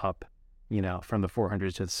step up, from the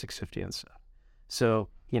 400 to the 650 and stuff. So,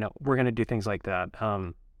 we're going to do things like that.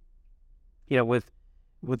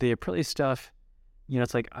 With the Aprilia stuff,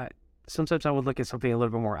 it's like sometimes I would look at something a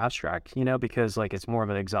little bit more abstract, because like it's more of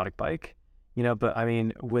an exotic bike, but I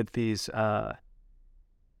mean, with these,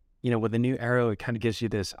 with the new Aero, it kind of gives you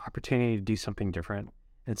this opportunity to do something different.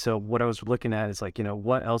 And so what I was looking at is like,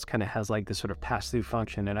 what else kind of has like this sort of pass-through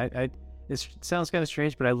function? And it sounds kind of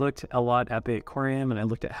strange, but I looked a lot at the Aquarium and I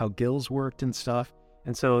looked at how gills worked and stuff.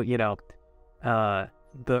 And so,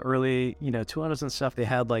 the early, Tuonos and stuff, they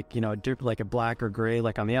had like, like a black or gray,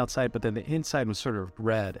 like on the outside, but then the inside was sort of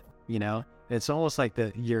red, It's almost like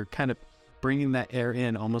you're kind of bringing that air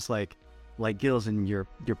in almost like gills and you're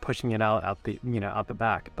pushing it out the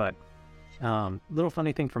back. But, little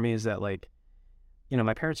funny thing for me is that like,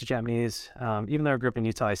 my parents are Japanese. Even though I grew up in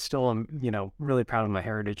Utah, I still am, really proud of my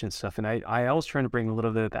heritage and stuff. And I always try to bring a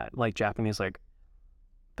little bit of that, like Japanese, like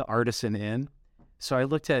the artisan in. So I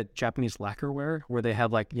looked at Japanese lacquerware where they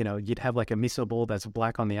have like, you'd have like a miso bowl that's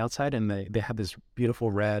black on the outside and they have this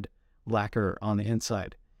beautiful red lacquer on the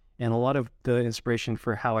inside. And a lot of the inspiration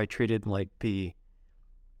for how I treated like the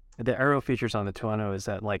aero features on the Tuono is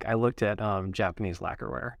that like I looked at Japanese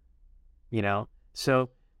lacquerware, So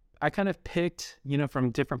I kind of picked,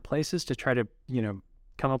 from different places to try to,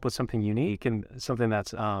 come up with something unique and something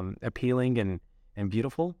that's appealing and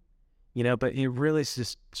beautiful, but it really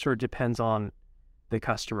just sort of depends on the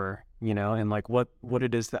customer, and like what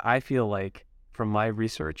it is that I feel like from my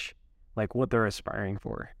research, like what they're aspiring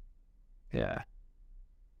for. Yeah.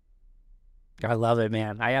 I love it,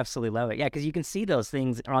 man. I absolutely love it. Yeah, because you can see those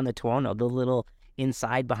things on the Tuono, the little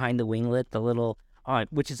inside behind the winglet, the little,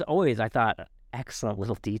 which is always, I thought, excellent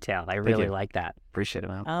little detail. I really like that. Appreciate it,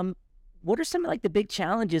 man. What are some of like the big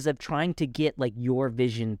challenges of trying to get like your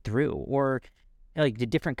vision through? Or like do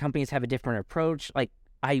different companies have a different approach? Like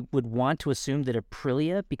I would want to assume that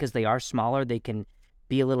Aprilia, because they are smaller, they can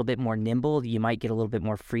be a little bit more nimble. You might get a little bit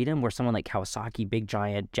more freedom, where someone like Kawasaki, big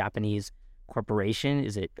giant Japanese corporation,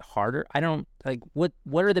 is it harder? I don't like what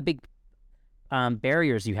are the big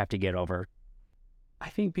barriers you have to get over? I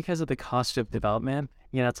think because of the cost of development,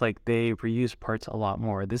 it's like they reuse parts a lot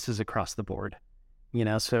more. This is across the board,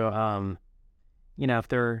 so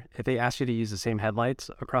if they ask you to use the same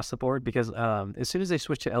headlights across the board, because as soon as they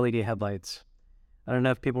switch to LED headlights, I don't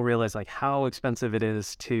know if people realize like how expensive it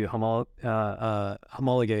is to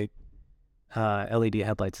homologate LED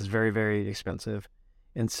headlights. Is very, very expensive.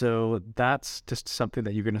 And so that's just something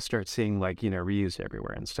that you're going to start seeing like, reused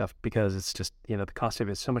everywhere and stuff, because it's just, the cost of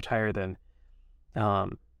it is so much higher than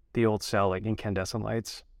the old style, like incandescent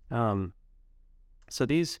lights. So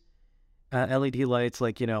these LED lights,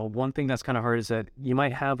 like, one thing that's kind of hard is that you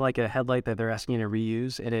might have like a headlight that they're asking you to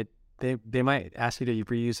reuse, and they might ask you to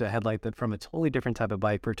reuse a headlight that from a totally different type of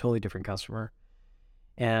bike for a totally different customer.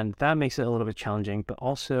 And that makes it a little bit challenging, but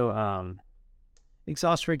also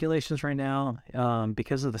exhaust regulations right now,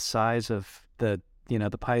 because of the size of the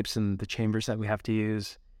pipes and the chambers that we have to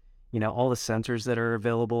use, all the sensors that are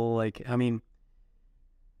available. Like, I mean,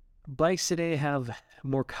 bikes today have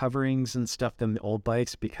more coverings and stuff than the old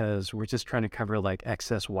bikes, because we're just trying to cover like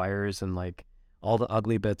excess wires and like all the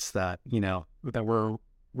ugly bits that, that we're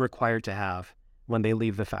required to have when they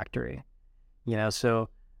leave the factory, so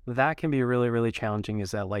that can be really, really challenging,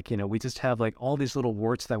 is that like, we just have like all these little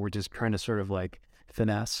warts that we're just trying to sort of like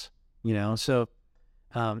finesse, so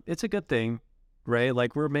it's a good thing, right?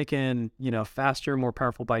 Like we're making, faster, more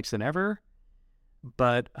powerful bikes than ever.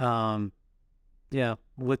 But yeah,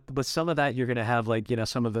 with some of that, you're going to have like,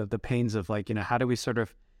 some of the pains of like, how do we sort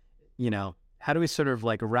of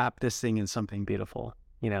like wrap this thing in something beautiful,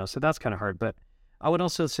 so that's kind of hard. But I would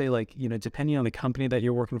also say like, depending on the company that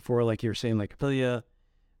you're working for, like you're saying, like Aprilia,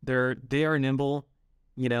 they are nimble,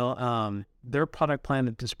 their product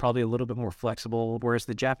plan is probably a little bit more flexible, whereas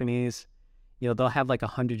the Japanese, they'll have like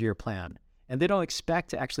 100-year plan, and they don't expect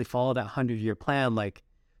to actually follow that 100-year plan like,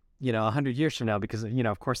 100 years from now, because,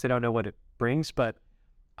 of course they don't know what it brings. But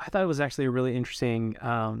I thought it was actually a really interesting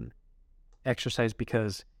exercise,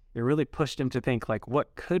 because it really pushed him to think like,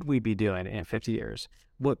 what could we be doing in 50 years?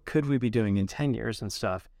 What could we be doing in 10 years and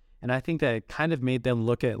stuff? And I think that it kind of made them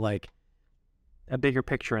look at like a bigger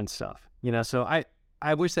picture and stuff, so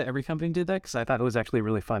I wish that every company did that, because I thought it was actually a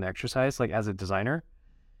really fun exercise, like as a designer.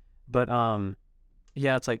 But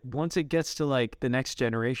yeah, it's like once it gets to like the next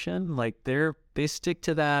generation, like they stick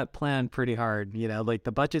to that plan pretty hard, like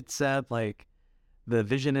the budget's set, like the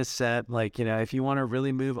vision is set, like, if you want to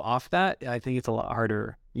really move off that, I think it's a lot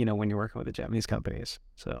harder, when you're working with the Japanese companies.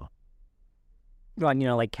 So, well,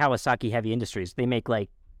 like Kawasaki Heavy Industries, they make like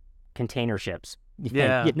container ships.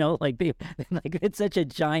 Yeah. Like like it's such a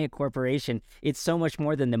giant corporation. It's so much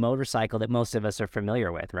more than the motorcycle that most of us are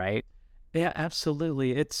familiar with, right? Yeah,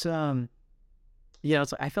 absolutely. It's I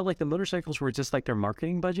felt like the motorcycles were just like their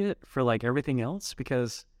marketing budget for like everything else,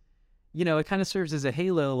 because it kind of serves as a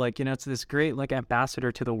halo, like, it's this great like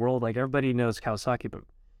ambassador to the world. Like everybody knows Kawasaki, but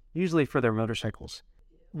usually for their motorcycles.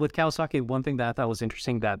 With Kawasaki, one thing that I thought was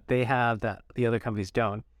interesting that they have that the other companies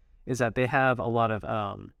don't, is that they have a lot of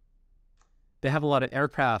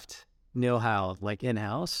aircraft know-how like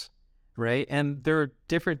in-house, right? And there are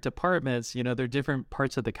different departments, they're different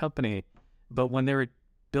parts of the company. But when they were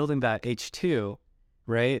building that H2,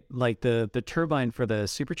 right, like the turbine for the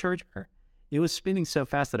supercharger, it was spinning so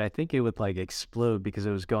fast that I think it would like explode because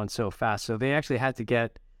it was going so fast. So they actually had to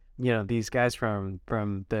get, these guys from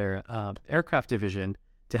their aircraft division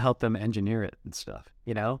to help them engineer it and stuff,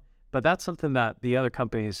 But that's something that the other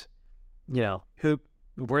companies, where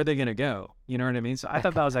are they going to go? You know what I mean? So I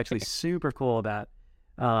thought that was actually super cool that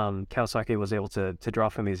Kawasaki was able to draw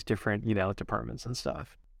from these different, departments and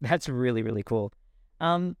stuff. That's really, really cool.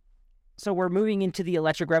 So we're moving into the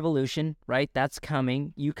electric revolution, right? That's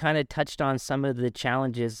coming. You kind of touched on some of the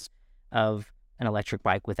challenges of an electric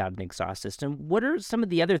bike without an exhaust system. What are some of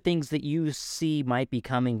the other things that you see might be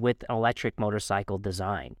coming with electric motorcycle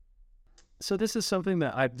design? So this is something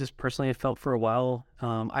that I've just personally felt for a while.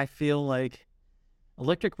 I feel like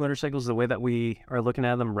electric motorcycles, the way that we are looking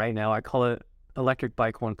at them right now, I call it electric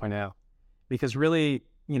bike 1.0, because really,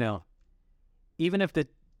 even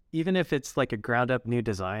if it's like a ground up new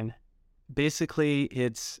design, basically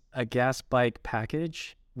it's a gas bike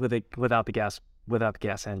package without the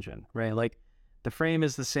gas engine, right? Like the frame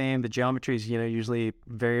is the same, the geometry is, usually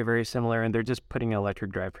very, very similar, and they're just putting an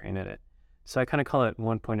electric drivetrain in it. So I kind of call it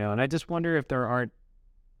 1.0. And I just wonder if there aren't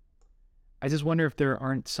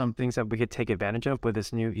some things that we could take advantage of with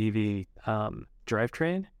this new EV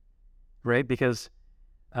drivetrain, right? Because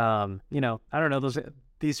I don't know,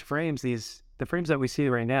 the frames that we see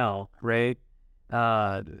right now, right?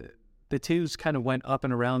 The tubes kind of went up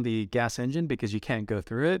and around the gas engine because you can't go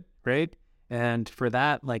through it, right? And for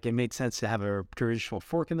that, like, it made sense to have a traditional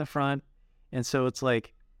fork in the front. And so it's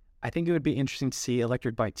like, I think it would be interesting to see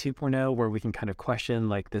electric bike 2.0, where we can kind of question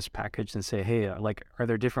like this package and say, hey, like, are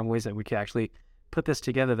there different ways that we could actually put this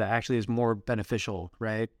together that actually is more beneficial,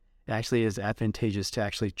 right? It actually is advantageous to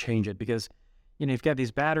actually change it, because you've got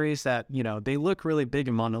these batteries that, they look really big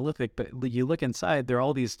and monolithic, but you look inside, they're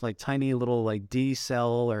all these like tiny little like D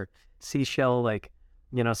cell or C shell, like,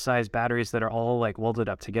 size batteries that are all like welded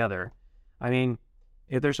up together. I mean,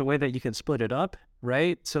 if there's a way that you can split it up,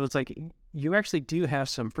 right? So it's like, you actually do have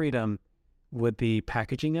some freedom with the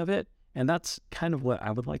packaging of it. And that's kind of what I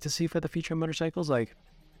would like to see for the future of motorcycles. Like,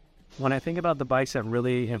 when I think about the bikes that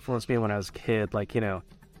really influenced me when I was a kid, like,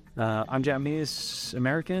 I'm Japanese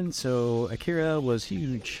American, so Akira was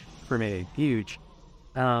huge for me, huge.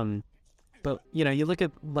 But you look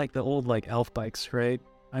at like the old like Elf bikes, right?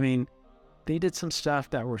 I mean, they did some stuff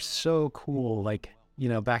that were so cool, like,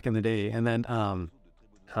 back in the day. And then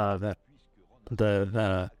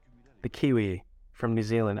the Kiwi from New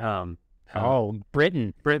Zealand.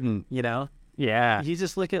 Britain. Yeah. You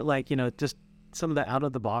just look at like, just some of the out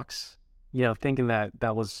of the box, thinking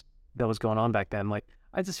that was going on back then. Like,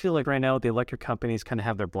 I just feel like right now the electric companies kind of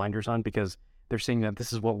have their blinders on, because they're seeing that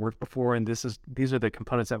this is what worked before, and these are the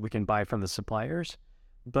components that we can buy from the suppliers.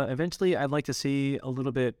 But eventually, I'd like to see a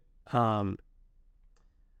little bit.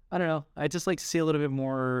 I don't know. I just like to see a little bit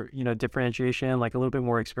more, differentiation, like a little bit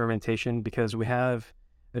more experimentation, because we have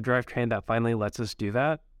a drivetrain that finally lets us do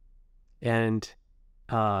that, and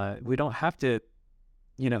we don't have to,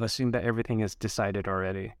 assume that everything is decided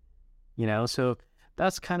already. So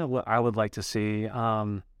that's kind of what I would like to see.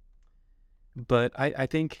 But I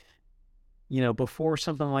think, before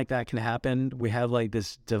something like that can happen, we have like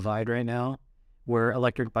this divide right now where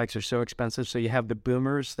electric bikes are so expensive. So you have the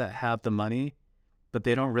boomers that have the money, but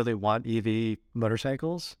they don't really want EV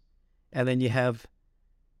motorcycles. And then you have,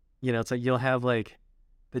 it's like you'll have like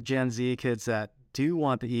the Gen Z kids that do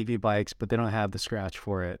want the EV bikes, but they don't have the scratch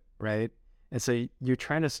for it, right? And so you're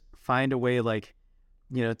trying to find a way like,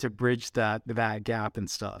 to bridge that gap and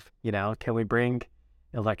stuff. Can we bring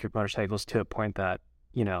electric motorcycles to a point that,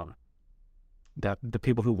 that the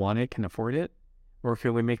people who want it can afford it? Or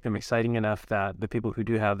can we make them exciting enough that the people who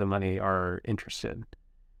do have the money are interested?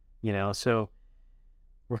 So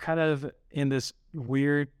we're kind of in this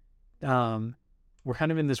weird,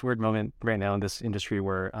 moment right now in this industry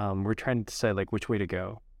where we're trying to decide like which way to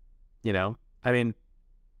go. I mean,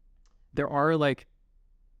 there are like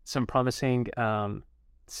some promising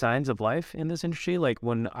signs of life in this industry. Like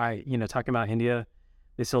when talking about India,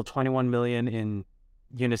 they sold 21 million in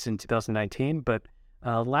units in 2019, but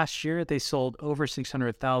last year they sold over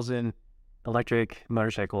 600,000 electric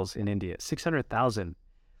motorcycles in India. 600,000.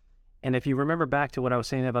 And if you remember back to what I was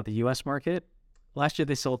saying about the US market, last year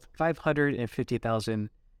they sold 550,000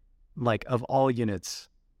 like of all units,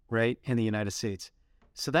 right, in the United States.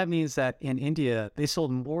 So that means that in India, they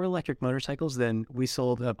sold more electric motorcycles than we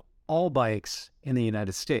sold of all bikes in the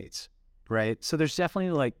United States, right? So there's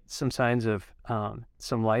definitely like some signs of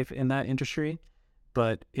some life in that industry,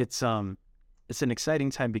 but it's an exciting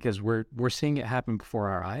time because we're seeing it happen before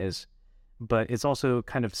our eyes. But it's also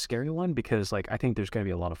kind of a scary one because like I think there's going to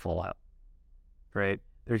be a lot of fallout, right?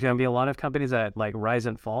 There's going to be a lot of companies that like rise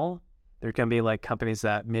and fall. There's going to be like companies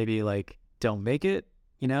that maybe like don't make it.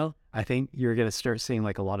 I think you're going to start seeing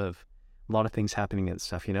like a lot of things happening and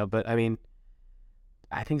stuff. But I mean,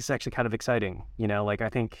 I think it's actually kind of exciting. Like I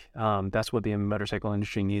think that's what the motorcycle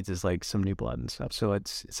industry needs is like some new blood and stuff. So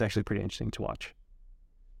it's actually pretty interesting to watch.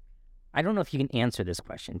 I don't know if you can answer this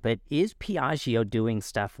question, but is Piaggio doing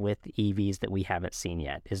stuff with EVs that we haven't seen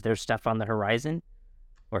yet? Is there stuff on the horizon,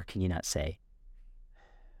 or can you not say?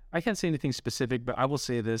 I can't say anything specific, but I will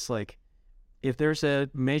say this, like, if there's a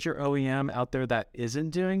major OEM out there that isn't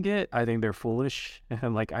doing it, I think they're foolish.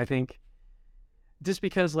 And like, I think just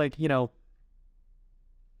because like,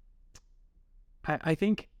 I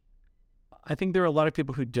think there are a lot of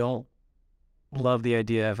people who don't love the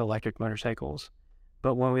idea of electric motorcycles.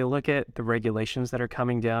 But when we look at the regulations that are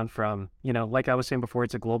coming down from, like I was saying before,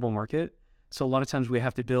 it's a global market. So a lot of times we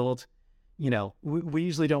have to build, we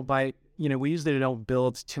usually don't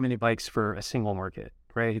build too many bikes for a single market,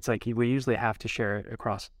 right? It's like we usually have to share it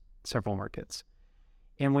across several markets.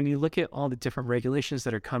 And when you look at all the different regulations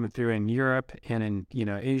that are coming through in Europe and in,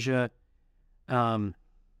 Asia,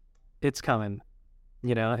 it's coming,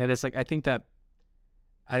 and it's like, I think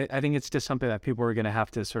it's just something that people are going to have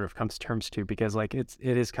to sort of come to terms to because like it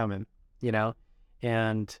is coming,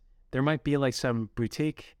 and there might be like some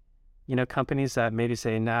boutique, companies that maybe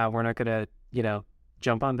say, nah, we're not going to,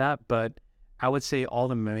 jump on that. But I would say all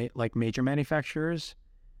the like major manufacturers,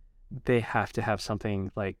 they have to have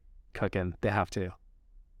something like cooking. They have to.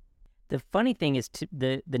 The funny thing is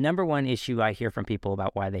the number one issue I hear from people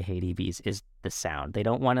about why they hate EVs is the sound. They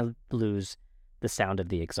don't want to lose the sound of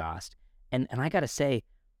the exhaust. And I got to say,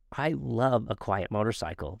 I love a quiet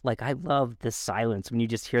motorcycle. Like I love the silence when you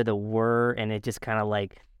just hear the whir and it just kind of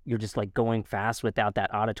like, you're just like going fast without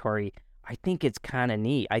that auditory. I think it's kind of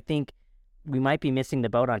neat. I think we might be missing the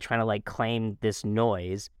boat on trying to like claim this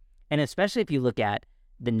noise. And especially if you look at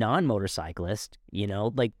the non-motorcyclist,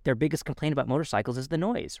 like their biggest complaint about motorcycles is the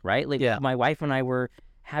noise, right? Like My wife and I were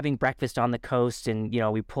having breakfast on the coast and,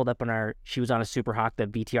 we pulled up she was on a Super Hawk, the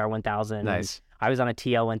VTR 1000. Nice. I was on a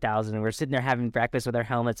TL 1000 and we're sitting there having breakfast with our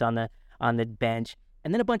helmets on the bench.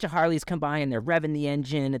 And then a bunch of Harleys come by and they're revving the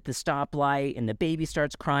engine at the stoplight and the baby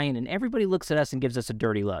starts crying and everybody looks at us and gives us a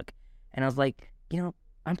dirty look. And I was like,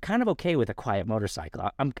 I'm kind of okay with a quiet motorcycle.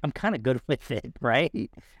 I'm kind of good with it, right?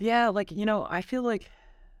 Yeah, like, I feel like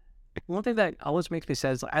one thing that always makes me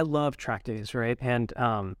sad is like, I love track days, right? And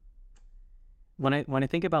when I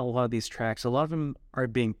think about a lot of these tracks, a lot of them are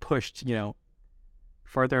being pushed,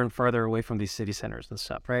 farther and farther away from these city centers and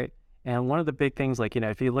stuff, right? And one of the big things, like,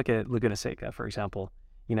 if you look at Laguna Seca, for example,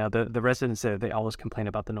 The residents there, they always complain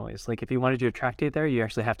about the noise. Like if you want to do a track day there, you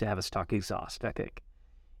actually have to have a stock exhaust, I think.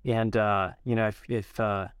 And if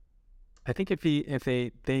I think if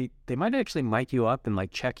they might actually mic you up and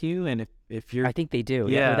like check you, and if you're, I think they do.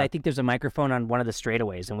 Yeah. I think there's a microphone on one of the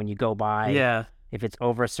straightaways, and when you go by, if it's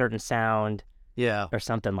over a certain sound, or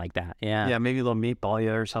something like that, maybe they'll meatball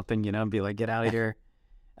you or something, and be like, get out of here.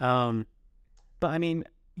 But I mean,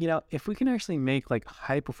 if we can actually make like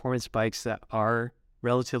high performance bikes that are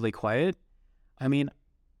relatively quiet, I mean,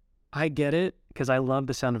 I get it because I love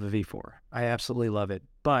the sound of a V4. I absolutely love it,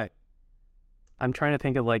 but I'm trying to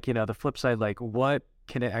think of like, the flip side, like what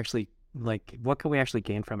can we actually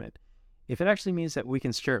gain from it? If it actually means that we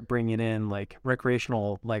can start bringing in like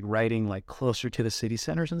recreational, like riding, like closer to the city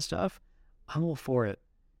centers and stuff, I'm all for it.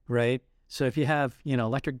 Right. So if you have,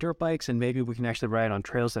 electric dirt bikes, and maybe we can actually ride on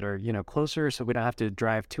trails that are, closer, so we don't have to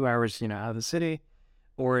drive 2 hours, out of the city,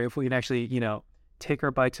 or if we can actually, take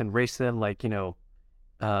our bikes and race them like, half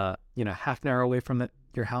an hour away from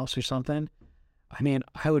your house or something. I mean,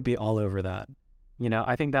 I would be all over that.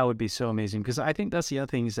 I think that would be so amazing, because I think that's the other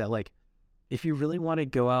thing is that like, if you really want to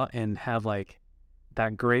go out and have like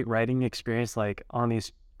that great riding experience, like on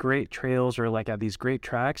these great trails or like at these great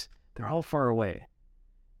tracks, they're all far away,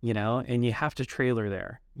 and you have to trailer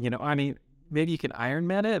there. I mean, maybe you can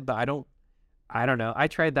Ironman it, but I don't know. I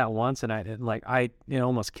tried that once and it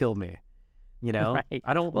almost killed me. Right.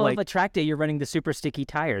 I don't well, if a track day, you're running the super sticky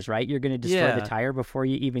tires, right? You're going to destroy the tire before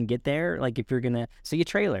you even get there. Like if you're so you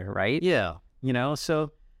trailer, right? Yeah.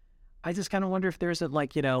 So I just kind of wonder if there's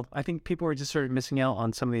I think people are just sort of missing out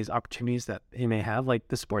on some of these opportunities that they may have. Like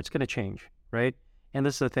the sport's going to change, right? And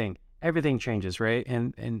this is the thing, everything changes, right?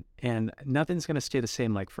 And nothing's going to stay the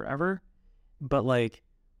same like forever. But like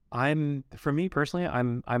for me personally,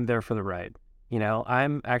 I'm there for the ride.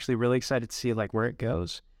 I'm actually really excited to see like where it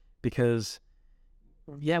goes, because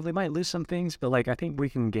we might lose some things, but like I think we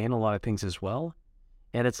can gain a lot of things as well.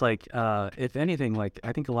 And it's like, if anything, like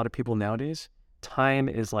I think a lot of people nowadays, time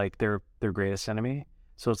is like their greatest enemy.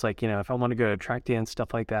 So it's like, if I want to go to a track day and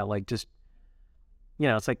stuff like that, like just,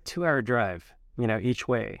 it's like 2-hour drive, each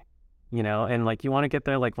way, and like you want to get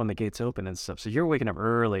there like when the gates open and stuff. So you're waking up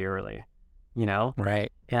early,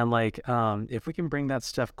 right? And like, if we can bring that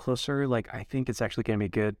stuff closer, like I think it's actually going to be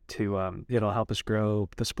good to, it'll help us grow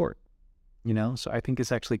the sport, So I think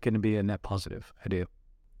it's actually going to be a net positive. I do.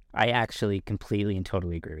 I actually completely and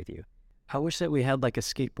totally agree with you. I wish that we had like a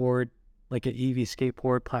skateboard, like an EV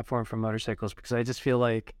skateboard platform for motorcycles, because I just feel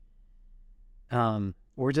like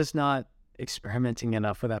we're just not experimenting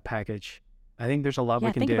enough with that package. I think there's a lot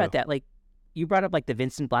we can do. Think about that. Like you brought up like the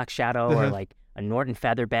Vincent Black Shadow or like a Norton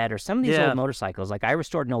Featherbed or some of these old motorcycles. Like I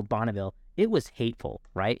restored an old Bonneville. It was hateful,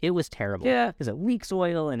 right? It was terrible. Yeah. Because it leaks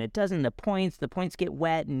oil and it doesn't, the points get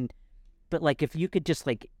wet. But like if you could just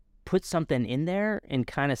like put something in there and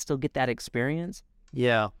kind of still get that experience.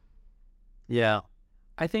 Yeah.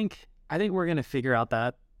 I think we're going to figure out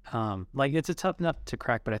that, like it's a tough nut to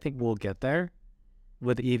crack, but I think we'll get there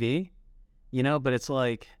with EV, but it's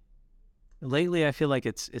like lately I feel like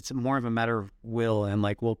it's more of a matter of will, and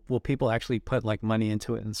like, will people actually put like money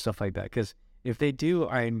into it and stuff like that? Because if they do,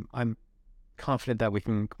 I'm confident that we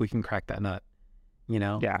can crack that nut,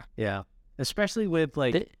 Yeah. Especially with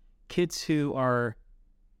like kids who are,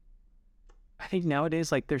 I think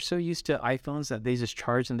nowadays, like they're so used to iPhones that they just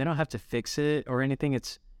charge and they don't have to fix it or anything.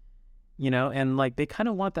 It's, and like they kind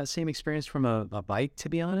of want that same experience from a bike, to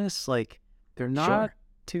be honest. Like they're not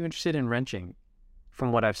too interested in wrenching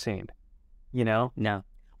from what I've seen, No.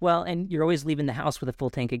 Well, and you're always leaving the house with a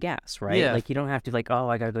full tank of gas, right? Yeah. Like you don't have to like, oh,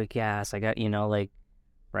 I got to go get gas. I got, like,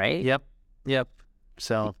 right? Yep.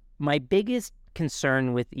 So my biggest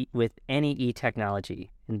concern with any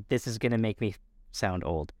e-technology, and this is going to make me sound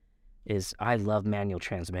old, is I love manual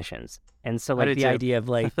transmissions. And so like the idea of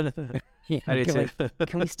like, can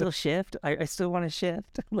we still shift? I still want to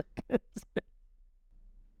shift.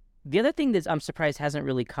 The other thing that I'm surprised hasn't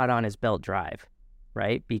really caught on is belt drive,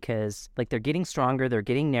 right? Because like they're getting stronger, they're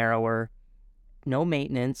getting narrower, no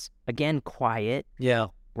maintenance, again, quiet. Yeah.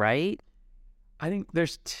 Right? I think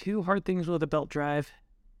there's two hard things with a belt drive.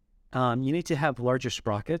 You need to have larger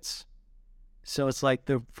sprockets. So it's like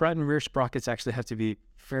the front and rear sprockets actually have to be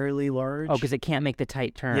fairly large. Oh, because it can't make the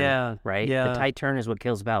tight turn. Yeah. Right? Yeah. The tight turn is what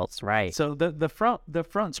kills belts, right? So the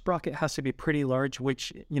front sprocket has to be pretty large,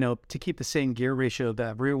 which, to keep the same gear ratio,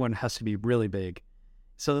 that rear one has to be really big.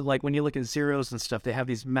 So like when you look at Zeros and stuff, they have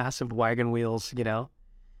these massive wagon wheels,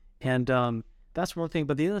 and that's one thing.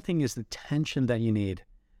 But the other thing is the tension that you need.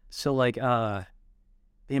 So like the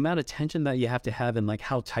amount of tension that you have to have and like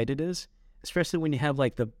how tight it is, especially when you have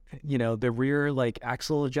like the rear like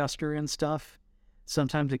axle adjuster and stuff.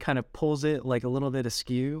 sometimes it kind of pulls it like a little bit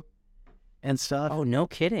askew and stuff. Oh, no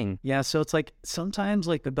kidding. Yeah, so it's like sometimes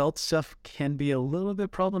like the belt stuff can be a little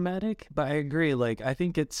bit problematic, but I agree. Like I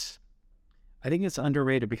think it's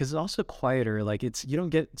underrated because it's also quieter. Like you don't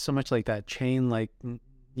get so much like that chain, like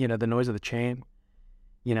the noise of the chain.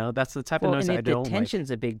 That's the type of noise I don't like. The tension's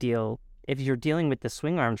a big deal. If you're dealing with the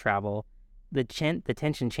swing arm travel, the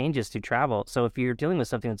tension changes through travel. So if you're dealing with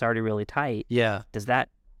something that's already really tight,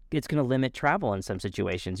 it's going to limit travel in some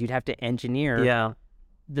situations. You'd have to engineer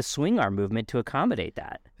the swing arm movement to accommodate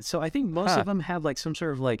that. So I think most of them have like some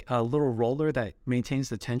sort of like a little roller that maintains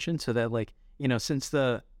the tension, so that like since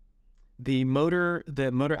the motor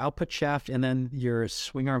output shaft and then your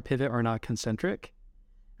swing arm pivot are not concentric,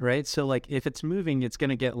 right? So like if it's moving, it's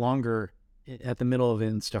going to get longer at the middle of it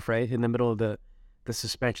and stuff, right? In the middle of the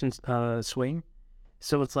suspension swing.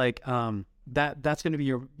 So it's like that's going to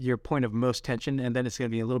be your point of most tension, and then it's going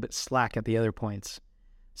to be a little bit slack at the other points.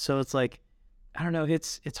 So it's like, I don't know,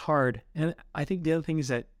 it's hard. And I think the other thing is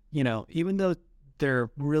that, even though they're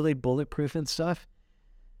really bulletproof and stuff,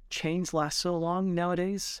 chains last so long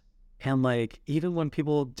nowadays. And like, even when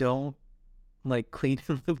people don't like clean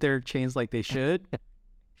their chains like they should,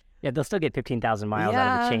 they'll still get 15,000 miles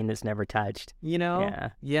out of a chain that's never touched.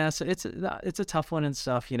 So it's a tough one and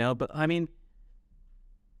stuff, but I mean,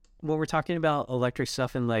 when we're talking about electric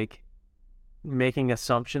stuff and like making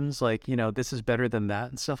assumptions like, this is better than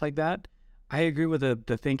that and stuff like that, I agree with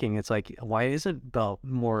the thinking. It's like, why isn't belt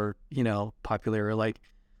more, popular? Or like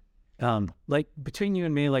between you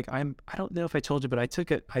and me, like I don't know if I told you, but I'm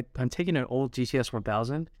taking an old GTS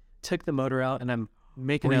 1000, took the motor out, and I'm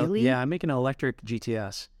making I'm making an electric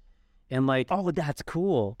GTS. And like, oh, that's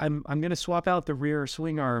cool. I'm gonna swap out the rear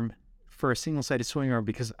swing arm for a single-sided swing arm,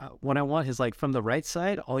 because what I want is like from the right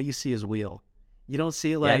side, all you see is wheel. You don't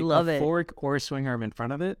see like a fork or a swing arm in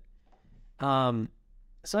front of it.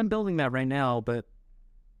 So I'm building that right now, but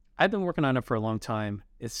I've been working on it for a long time.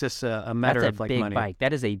 It's just a matter of like money. That's a big bike.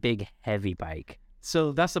 That is a big, heavy bike.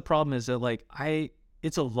 So that's the problem, is that like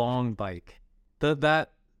it's a long bike. The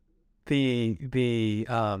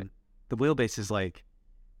wheelbase is like,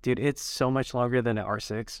 dude, it's so much longer than an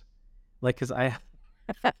R6. Like, cause well,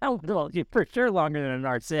 for sure longer than an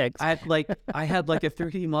R6. I had like a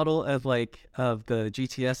 3D model of the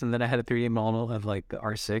GTS, and then I had a 3D model of like the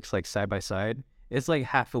R6, like side by side. It's like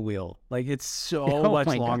half a wheel. Like, it's so much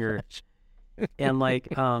longer. And like,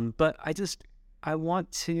 but I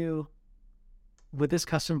want to, with this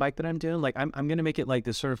custom bike that I'm doing, like I'm going to make it like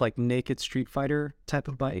this sort of like naked Street Fighter type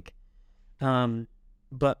of bike.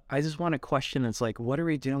 But I just want to question, it's like, what are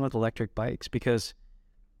we doing with electric bikes? Because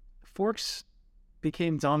forks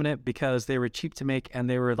became dominant because they were cheap to make and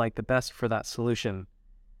they were like the best for that solution,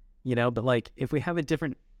 but like, if we have a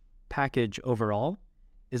different package overall,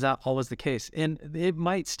 is that always the case? And it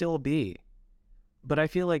might still be, but I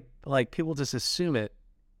feel like people just assume it,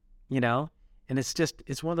 and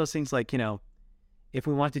it's one of those things like, if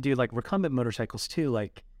we want to do like recumbent motorcycles too,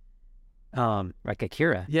 like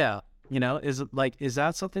Akira. Yeah. Is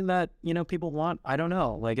that something that, people want? I don't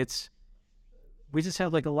know. Like, we just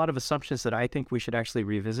have like a lot of assumptions that I think we should actually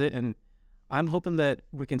revisit. And I'm hoping that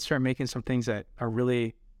we can start making some things that are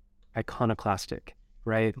really iconoclastic,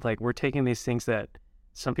 right? Like, we're taking these things that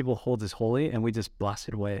some people hold as holy and we just blast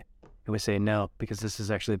it away. And we say, no, because this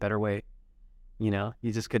is actually a better way. You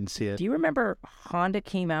just couldn't see it. Do you remember Honda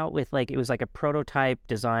came out with it was like a prototype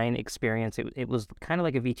design experience. It was kind of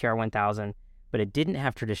like a VTR 1000, but it didn't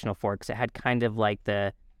have traditional forks. It had kind of like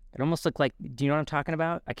it almost looked like, do you know what I'm talking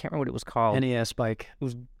about? I can't remember what it was called. NES bike.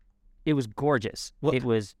 It was gorgeous. What? It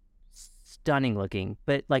was stunning looking,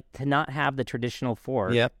 but like to not have the traditional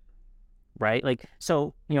fork. Yep. Right? Like,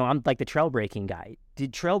 so, I'm like the trail braking guy.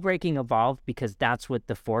 Did trail braking evolve because that's what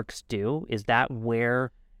the forks do? Is that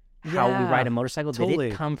how we ride a motorcycle? Totally.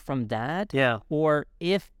 Did it come from that? Yeah. Or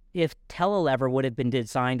if telelever would have been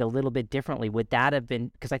designed a little bit differently, would that have been,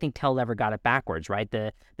 because I think telelever got it backwards, right?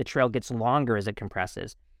 The trail gets longer as it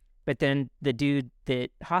compresses. But then the dude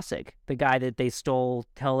Hasek, the guy that they stole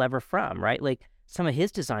telelever from, right? Like, some of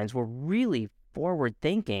his designs were really forward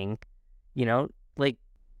thinking, like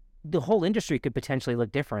the whole industry could potentially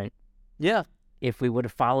look different. Yeah. If we would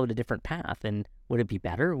have followed a different path. And would it be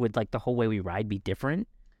better? Would like the whole way we ride be different?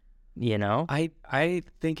 I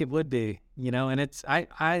think it would be, and it's,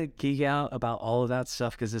 I geek out about all of that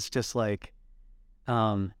stuff because it's just like,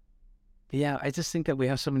 I just think that we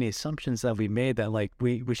have so many assumptions that we made that like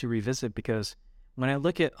we should revisit, because when I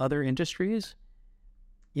look at other industries,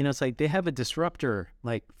 it's like they have a disruptor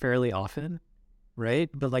like fairly often, right?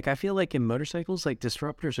 But like, I feel like in motorcycles, like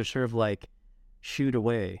disruptors are sort of like shooed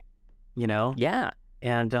away, Yeah.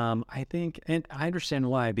 And I think, and I understand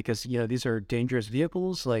why, because, these are dangerous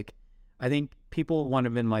vehicles. Like, I think people want to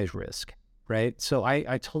minimize risk, right? So I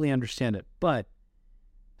totally understand it. But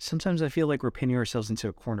sometimes I feel like we're pinning ourselves into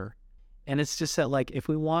a corner. And it's just that, like, if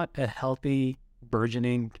we want a healthy,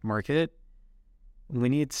 burgeoning market, we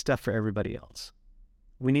need stuff for everybody else.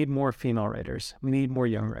 We need more female writers. We need more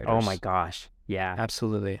young writers. Oh my gosh. Yeah.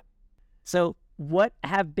 Absolutely. So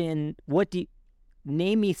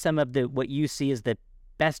name me some of what you see as the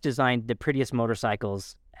best designed, the prettiest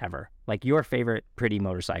motorcycles ever, like your favorite pretty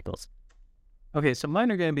motorcycles. Okay, so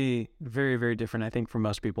mine are going to be very, very different, I think, for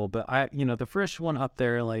most people. But the first one up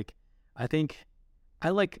there, like, I think I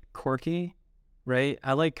like quirky, right?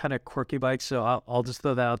 I like kind of quirky bikes, so I'll just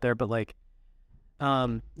throw that out there. But like,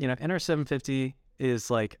 NR750 is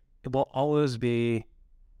like, it will always be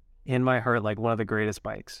in my heart like one of the greatest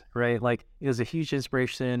bikes, right? Like, it was a huge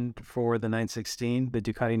inspiration for the 916, the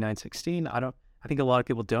Ducati 916. I think a lot of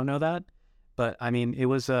people don't know that. But I mean, it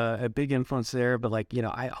was a big influence there. But like,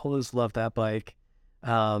 I always loved that bike.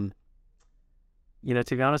 To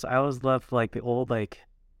be honest, I always loved like the old, like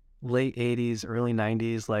late 80s, early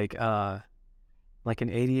 90s, like an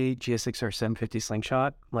 88 GSX-R 750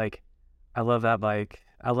 Slingshot. Like, I love that bike.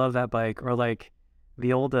 Or like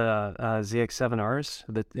the old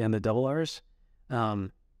ZX7Rs and the double Rs.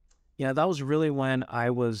 That was really when I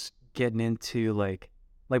was getting into like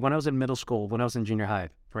when I was in middle school, when I was in junior high,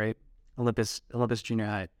 right? Olympus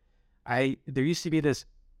Junior High. There used to be this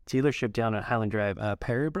dealership down at Highland Drive,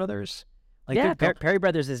 Perry Brothers. Like, yeah, Perry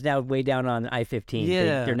Brothers is now way down on I-15.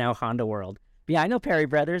 Yeah. They're now Honda World. Yeah, I know Perry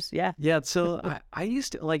Brothers. Yeah. Yeah. So I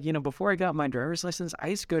used to, like, before I got my driver's license, I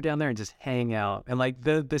used to go down there and just hang out. And like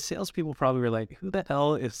the salespeople probably were like, who the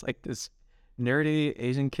hell is like this nerdy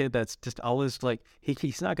Asian kid that's just always like,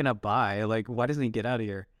 he's not going to buy. Like, why doesn't he get out of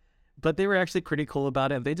here? But they were actually pretty cool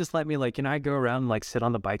about it. They just let me, like, I go around and like sit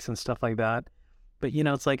on the bikes and stuff like that. But,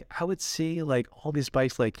 it's like, I would see like all these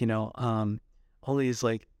bikes, like, all these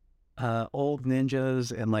like old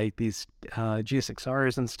Ninjas and like these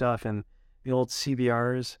GSX-Rs and stuff, and the old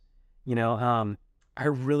CBRs, I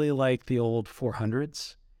really like the old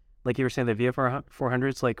 400s. Like you were saying, the VF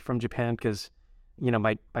 400s, like from Japan, because,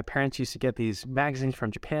 my parents used to get these magazines from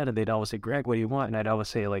Japan, and they'd always say, Greg, what do you want? And I'd always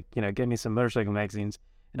say, like, get me some motorcycle magazines.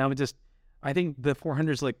 And I think the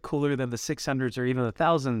 400s look cooler than the 600s or even the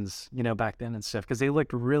 1000s, back then and stuff, because they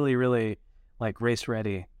looked really, really like race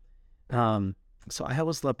ready. So I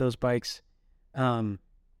always loved those bikes. But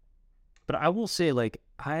I will say, like,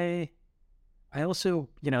 I also,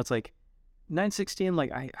 it's like 916,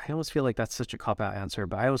 like, I always feel like that's such a cop-out answer,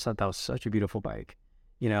 but I always thought that was such a beautiful bike,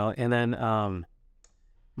 and then,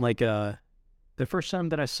 the first time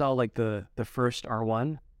that I saw, like, the first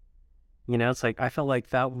R1, it's like, I felt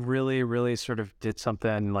like that really, really sort of did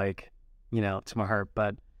something, like, to my heart.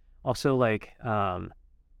 But also, like, I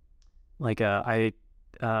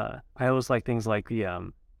always like things like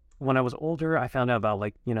when I was older, I found out about,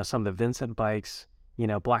 like, some of the Vincent bikes,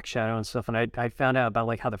 Black Shadow and stuff. And I found out about,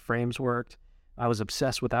 like, how the frames worked. I was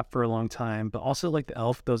obsessed with that for a long time. But also, like,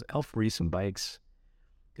 those Elf recent bikes,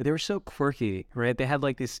 they were so quirky, right? They had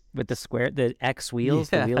like this with the X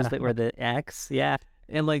wheels, the wheels that were the X. Yeah.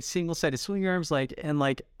 And like single-sided swing arms, like, and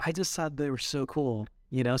like, I just thought they were so cool,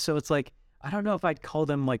 So it's like, I don't know if I'd call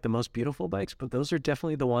them like the most beautiful bikes, but those are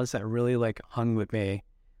definitely the ones that really like hung with me,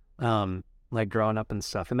 like growing up and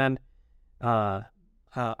stuff. And then, I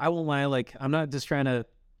won't lie, like, I'm not just trying to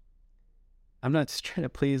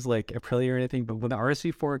please like Aprilia or anything, but when the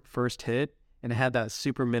RSV4 first hit and it had that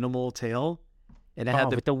super minimal tail, and it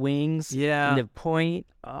had with the wings, and the point,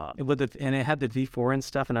 and it had the V4 and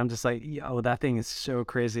stuff, and I'm just like, yo, that thing is so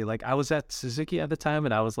crazy. Like, I was at Suzuki at the time,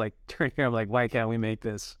 and I was like, turning here, I'm like, why can't we make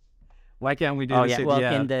this? Why can't we do this? Yeah, well,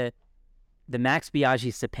 in the Max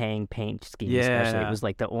Biaggi Sepang paint scheme, especially, it was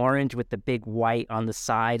like the orange with the big white on the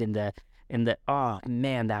side, and the oh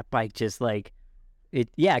man, that bike just like it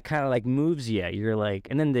kind of like moves you. You're like,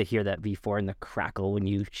 and then to hear that V4 and the crackle when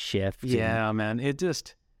you shift. Yeah, man, it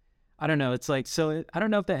just. I don't know. It's like, so I don't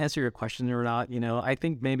know if that answered your question or not. I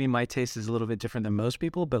think maybe my taste is a little bit different than most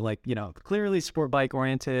people, but like, clearly sport bike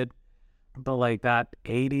oriented, but like that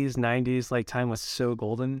 80s, 90s, like time was so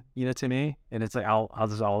golden, to me. And it's like, I'll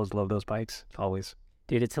just always love those bikes. Always.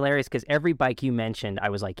 Dude, it's hilarious because every bike you mentioned, I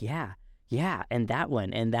was like, yeah. And that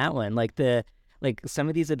one. Like some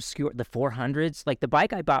of these obscure, the 400s, like the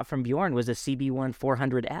bike I bought from Bjorn was a CB1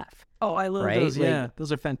 400F. Oh, I love those. Yeah, like,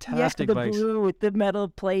 those are fantastic bikes. The blue with the metal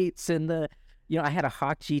plates and the, I had a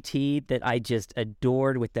Hawk GT that I just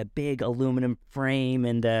adored with the big aluminum frame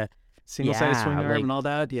and the single-sided swing arm and all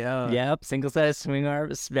that. Yeah. Yep, single-sided swing arm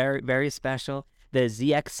is very, very special. the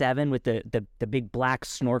ZX7 with the big black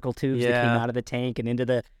snorkel tubes that came out of the tank and into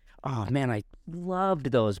the. Oh man, I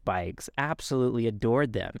loved those bikes. Absolutely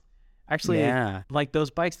adored them. Actually, like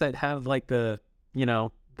those bikes that have like the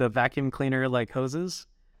vacuum cleaner like hoses.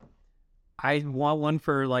 I want one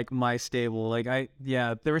for like my stable. Like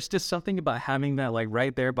there was just something about having that like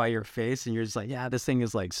right there by your face, and you're just like, yeah, this thing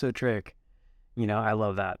is like so trick. I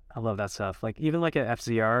love that. I love that stuff. Like even like an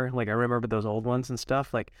FZR, like I remember those old ones and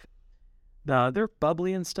stuff. Like they're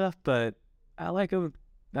bubbly and stuff, but I like them.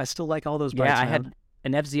 I still like all those bikes. Yeah, I had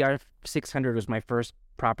an FZR 600 was my first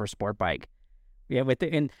proper sport bike. Yeah,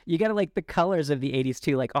 and you gotta like the colors of the 80s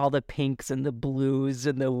too, like all the pinks and the blues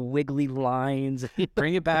and the wiggly lines.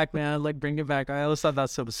 Bring it back, man. Like bring it back. I always thought that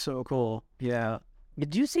stuff was so cool. Yeah.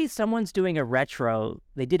 Did you see someone's doing a retro?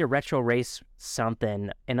 They did a retro race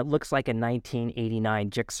something, and it looks like a 1989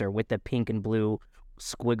 Gixxer with the pink and blue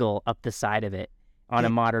squiggle up the side of it on a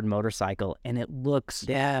modern motorcycle, and it looks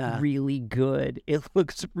really good. It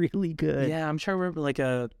looks really good. Yeah, I'm trying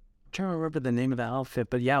to remember the name of the outfit,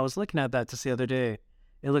 but yeah, I was looking at that just the other day.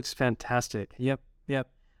 It looks fantastic. Yep.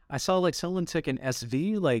 I saw like someone took an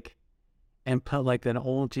SV and put like an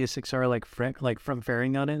old GSX-R like front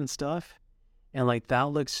fairing on it and stuff, and like that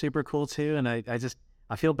looks super cool too. And I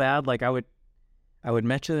feel bad, like I would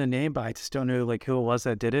mention the name, but I just don't know like who it was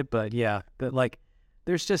that did it. But yeah, but like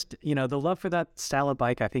there's just the love for that style of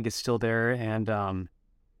bike I think is still there, and I'm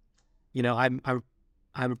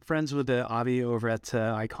friends with the Avi over at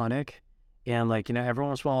Iconic, and like every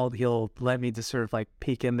once in a while he'll let me just sort of like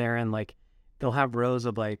peek in there, and like they'll have rows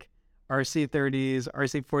of like RC30s,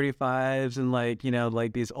 RC45s, and like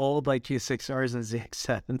these old like G6Rs and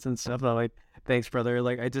ZX7s and stuff. I'm like, thanks, brother.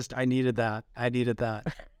 Like I needed that.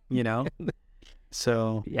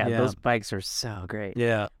 So yeah, those bikes are so great.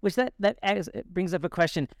 Yeah. Which that brings up a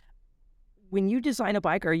question. When you design a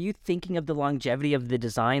bike, are you thinking of the longevity of the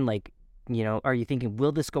design? Like, are you thinking,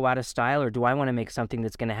 will this go out of style, or do I want to make something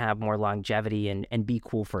that's going to have more longevity and be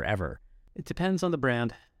cool forever? It depends on the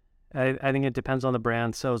brand. I think it depends on the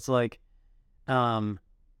brand. So it's like,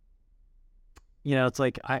 it's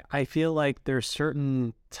like I feel like there's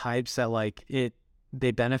certain types that like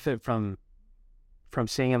they benefit from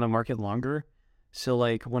staying in the market longer. So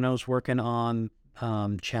like when I was working on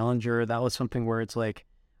Challenger, that was something where it's like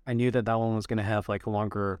I knew that one was going to have like a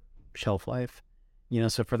longer shelf life.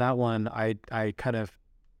 So for that one, I kind of,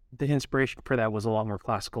 the inspiration for that was a lot more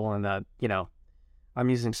classical, and that, I'm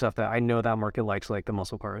using stuff that I know that market likes, like the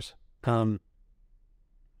muscle cars. With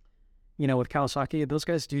Kawasaki, those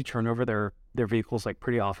guys do turn over their vehicles like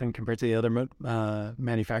pretty often compared to the other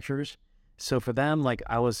manufacturers. So for them, like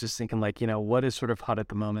I was just thinking like, what is sort of hot at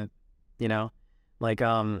the moment, like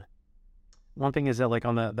one thing is that like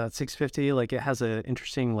on that 650, like it has an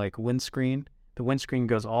interesting like windscreen. The windscreen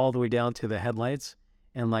goes all the way down to the headlights.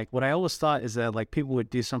 And like what I always thought is that like people would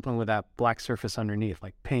do something with that black surface underneath,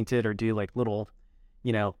 like paint it or do like little,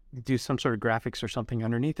 do some sort of graphics or something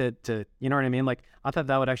underneath it to, you know what I mean? Like I thought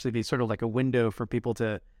that would actually be sort of like a window for people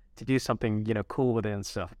to do something, cool with it and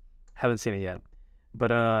stuff. Haven't seen it yet, but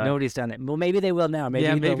nobody's done it. Well, maybe they will now.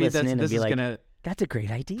 Maybe they'll listen in and be like, gonna that's a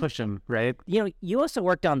great idea. Push them, right? You also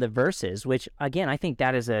worked on the Versus, which again I think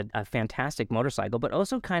that is a fantastic motorcycle, but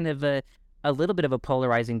also kind of a little bit of a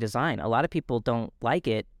polarizing design. A lot of people don't like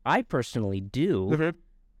it. I personally do.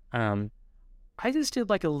 Mm-hmm. I just did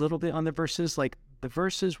like a little bit on the Versus. Like the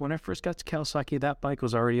Versus, when I first got to Kawasaki, that bike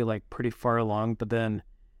was already like pretty far along. But then,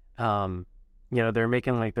 they're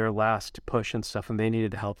making like their last push and stuff, and they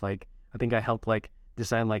needed help. Like I think I helped like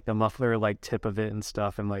design like the muffler like tip of it and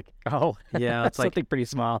stuff, and like yeah, it's like something pretty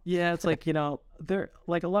small. Yeah, it's like they're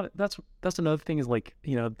like a lot of that's another thing is like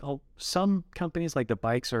some companies like the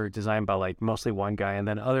bikes are designed by like mostly one guy, and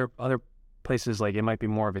then other places like it might be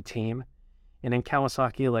more of a team. And in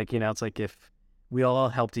Kawasaki, like it's like if we all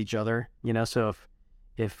helped each other, so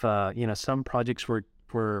if some projects were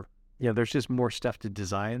there's just more stuff to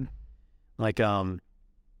design. Like I'll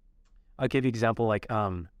give you an example, like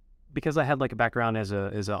because I had like a background as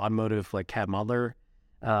an automotive like CAD modeler,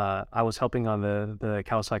 I was helping on the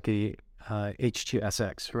Kawasaki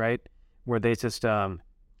H2SX, right? Where they just the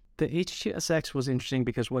H2SX was interesting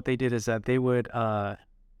because what they did is that they would one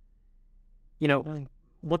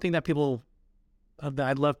thing that people that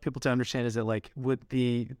I'd love people to understand is that like with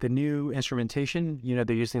the new instrumentation,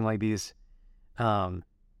 they're using like these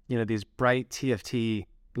these bright TFT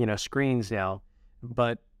screens now,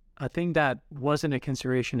 but a thing that wasn't a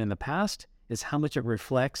consideration in the past is how much it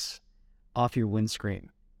reflects off your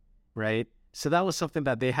windscreen, right? So that was something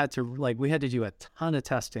that they had to we had to do a ton of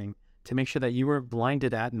testing to make sure that you were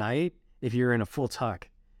blinded at night if you're in a full tuck,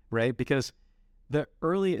 right? Because the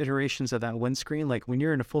early iterations of that windscreen, like when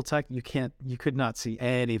you're in a full tech, you could not see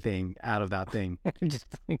anything out of that thing. Just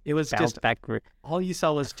It was bounce just, back. all you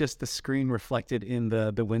saw was just the screen reflected in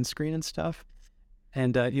the windscreen and stuff.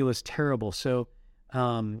 And it was terrible. So,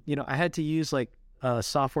 I had to use like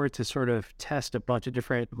software to sort of test a bunch of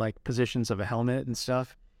different like positions of a helmet and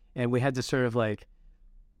stuff. And we had to sort of like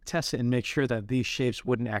test it and make sure that these shapes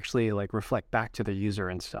wouldn't actually like reflect back to the user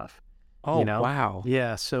and stuff. Oh, wow.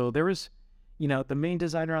 Yeah. So there was, the main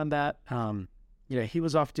designer on that, he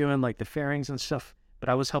was off doing like the fairings and stuff, but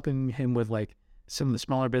I was helping him with like some of the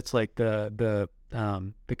smaller bits, like the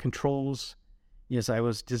controls. Yes, I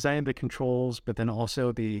was designing the controls, but then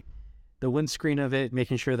also the windscreen of it,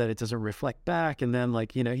 making sure that it doesn't reflect back. And then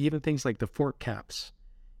like, even things like the fork caps,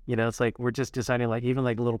 it's like, we're just designing like even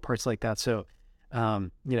like little parts like that. So,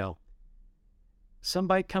 some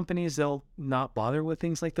bike companies, they'll not bother with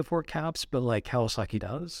things like the fork caps, but like Kawasaki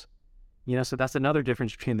does, so that's another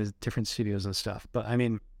difference between the different studios and stuff. But I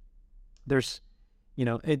mean, there's,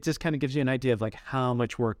 it just kind of gives you an idea of like how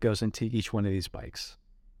much work goes into each one of these bikes,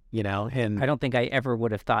 and I don't think I ever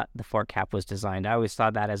would have thought the fork cap was designed. I always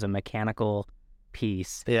thought that as a mechanical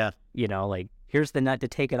piece. yeah, Like here's the nut to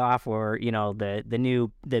take it off, or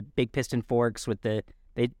the big piston forks with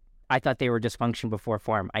I thought they were just function before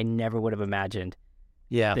form. I never would have imagined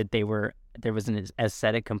that there was an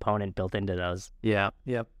aesthetic component built into those. Yeah.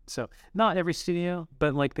 Yep. So not every studio,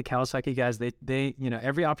 but like the Kawasaki guys, they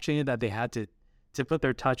every opportunity that they had to put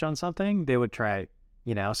their touch on something, they would try,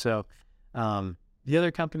 so the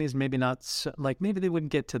other companies maybe not so, like maybe they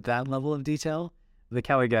wouldn't get to that level of detail. The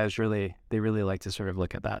Kawi guys really like to sort of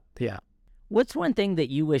look at that. Yeah. What's one thing that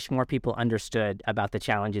you wish more people understood about the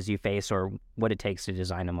challenges you face or what it takes to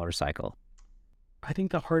design a motorcycle? I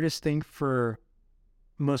think the hardest thing for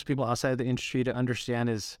most people outside of the industry to understand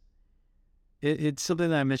is it's something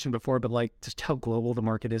that I mentioned before, but like just how global the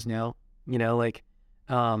market is now.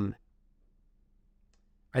 I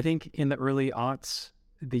think in the early aughts,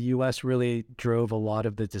 the US really drove a lot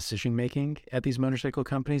of the decision making at these motorcycle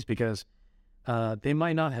companies because they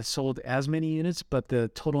might not have sold as many units, but the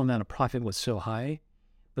total amount of profit was so high.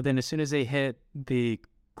 But then as soon as they hit the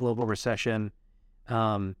global recession,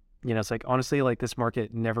 it's like, honestly, like this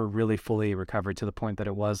market never really fully recovered to the point that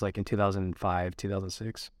it was like in 2005,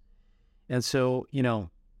 2006. And so,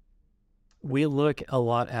 we look a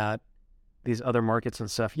lot at these other markets and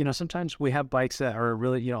stuff. Sometimes we have bikes that are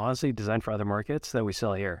really, honestly designed for other markets that we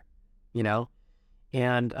sell here,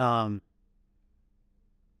 and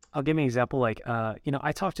I'll give you an example. Like,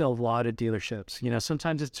 I talk to a lot of dealerships,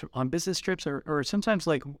 sometimes it's on business trips or sometimes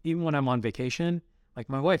like even when I'm on vacation, like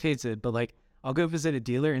my wife hates it, but like I'll go visit a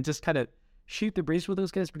dealer and just kind of shoot the breeze with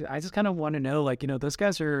those guys. But I just kind of want to know, like, those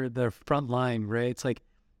guys are the front line, right? It's like,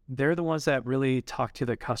 they're the ones that really talk to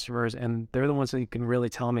the customers and they're the ones that can really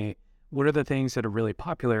tell me what are the things that are really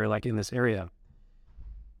popular, like in this area.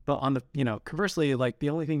 But on the, conversely, like the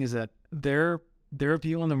only thing is that their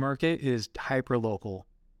view on the market is hyper local.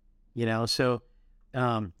 So,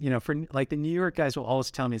 for like the New York guys will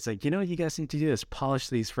always tell me, it's like, what you guys need to do is polish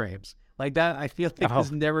these frames. Like that, I feel like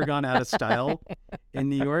has never gone out of style in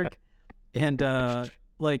New York. And,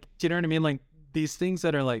 like, do you know what I mean? Like these things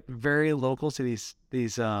that are like very local to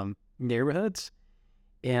these neighborhoods.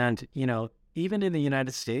 And, even in the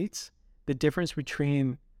United States, the difference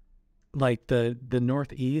between like the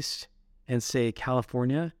Northeast and say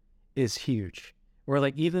California is huge. Or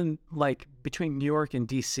like even like between New York and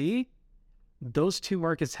DC, those two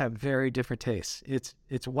markets have very different tastes.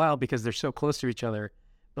 It's wild because they're so close to each other,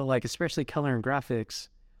 but like especially color and graphics,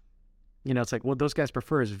 it's like what those guys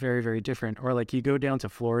prefer is very, very different. Or like you go down to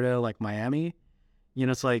Florida, like Miami,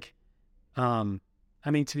 it's like, to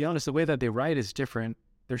be honest, the way that they ride is different.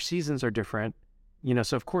 Their seasons are different,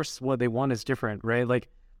 so of course what they want is different, right? Like,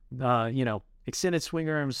 extended swing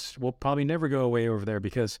arms will probably never go away over there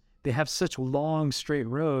because they have such long straight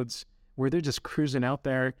roads where they're just cruising out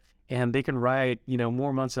there and they can ride,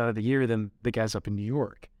 more months out of the year than the guys up in New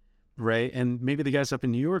York. Right. And maybe the guys up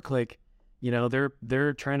in New York, like,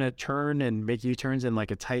 they're trying to turn and make U-turns in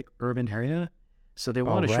like a tight urban area. So they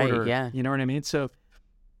want a shorter, you know what I mean? So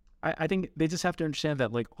I think they just have to understand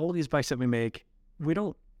that like all these bikes that we make, we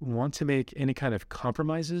don't want to make any kind of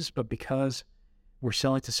compromises, but because we're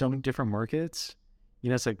selling to so many different markets,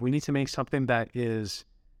 it's like we need to make something that is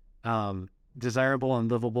desirable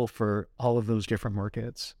and livable for all of those different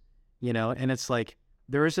markets, and it's like,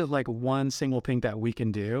 there isn't like one single thing that we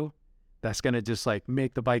can do that's going to just like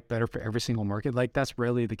make the bike better for every single market. Like that's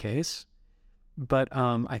rarely the case. But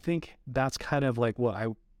I think that's kind of like what I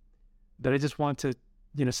just want to,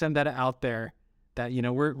 send that out there that,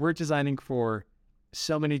 we're designing for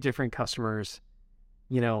so many different customers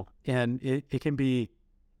and it can be,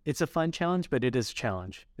 it's a fun challenge, but it is a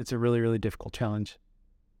challenge. It's a really, really difficult challenge.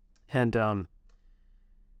 And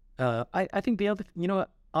I think the other, what,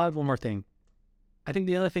 I'll add one more thing. I think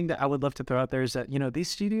the other thing that I would love to throw out there is that, these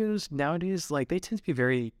studios nowadays, like, they tend to be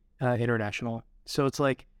very international. So it's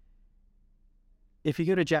like, if you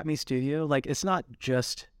go to a Japanese studio, like, it's not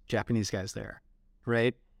just Japanese guys there,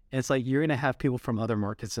 right? And it's like, you're going to have people from other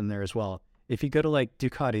markets in there as well. If you go to like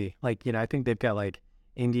Ducati, like, I think they've got like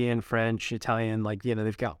Indian, French, Italian, like,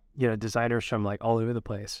 they've got, designers from like all over the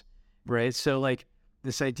place, right? So like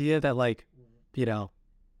this idea that like,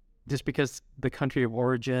 just because the country of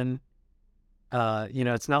origin,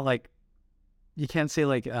 it's not like, you can't say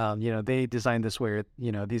like, they designed this way, or,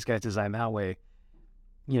 these guys designed that way.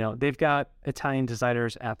 They've got Italian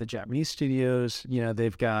designers at the Japanese studios,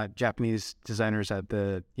 they've got Japanese designers at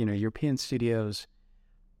the, European studios.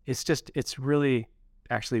 It's really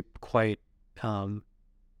actually quite,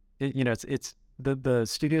 it's the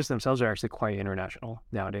studios themselves are actually quite international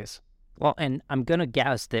nowadays. Well, and I'm going to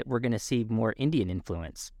guess that we're going to see more Indian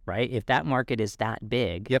influence, right? If that market is that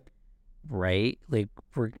big, Yep. Right? Like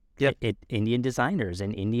Indian designers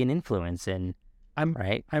and Indian influence, and I'm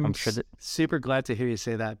sure that super glad to hear you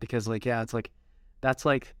say that, because like, yeah, it's like, that's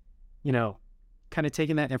like, kind of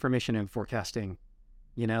taking that information and forecasting,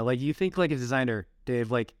 like you think like a designer,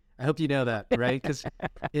 Dave, like, I hope you know that, right? Because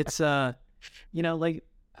it's, like,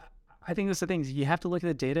 I think that's the thing, you have to look at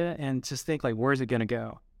the data and just think like, where's it going to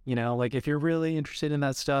go? Like if you're really interested in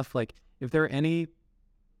that stuff, like if any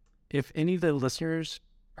of the listeners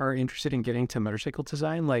are interested in getting to motorcycle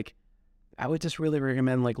design, like I would just really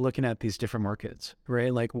recommend like looking at these different markets,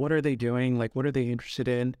 right? Like what are they doing? Like what are they interested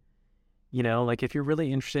in? Like if you're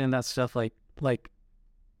really interested in that stuff, like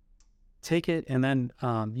take it and then,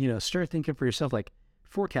 start thinking for yourself, like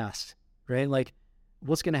forecast, right? Like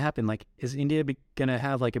what's going to happen? Like, is India going to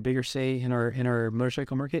have like a bigger say in our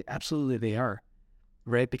motorcycle market? Absolutely they are,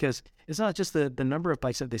 right? Because it's not just the number of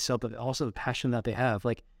bikes that they sell, but also the passion that they have.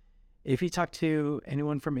 Like if you talk to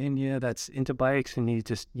anyone from India that's into bikes and you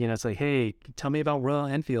just, it's like, hey, tell me about Royal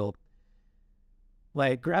Enfield.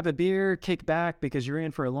 Like grab a beer, kick back, because you're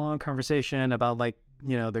in for a long conversation about like,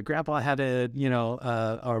 the grandpa had a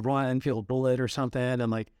Royal Enfield Bullet or something. And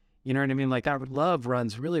like, you know what I mean? Like that love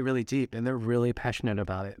runs really, really deep and they're really passionate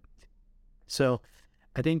about it. So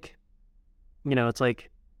I think, it's like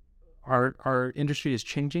our industry is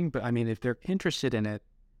changing, but I mean, if they're interested in it,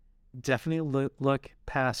 definitely look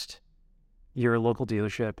past your local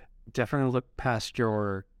dealership, definitely look past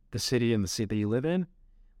the city and the state that you live in.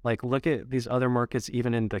 Like look at these other markets,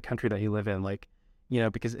 even in the country that you live in, like,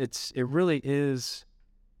 because it really is,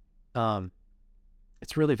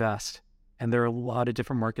 it's really vast. And there are a lot of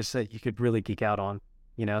different markets that you could really geek out on,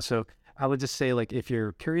 so I would just say, like, if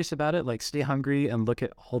you're curious about it, like stay hungry and look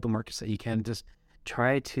at all the markets that you can. Just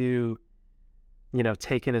try to,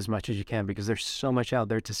 take in as much as you can, because there's so much out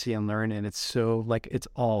there to see and learn. And it's so like, it's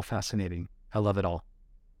all fascinating. I love it all.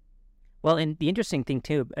 Well, and the interesting thing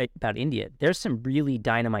too about India, there's some really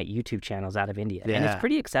dynamite YouTube channels out of India, and it's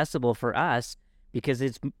pretty accessible for us because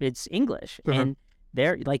it's English. Mm-hmm. And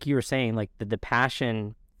they're, like you were saying, like the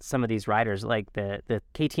passion, some of these riders, like the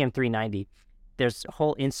KTM 390, there's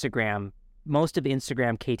whole Instagram, most of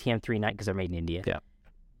Instagram KTM 390, because they're made in India. Yeah.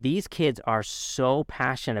 These kids are so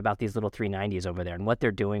passionate about these little 390s over there and what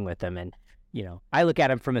they're doing with them. And, I look at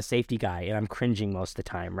them from a safety guy and I'm cringing most of the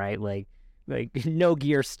time, right? Like no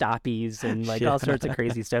gear stoppies and like all sorts of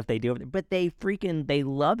crazy stuff they do. But they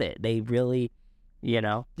love it. They really,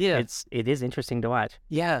 it is interesting to watch.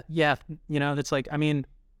 Yeah. Yeah. It's like, I mean,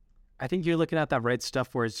 I think you're looking at that right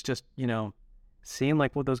stuff where it's just, seeing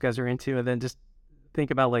like what those guys are into, and then just think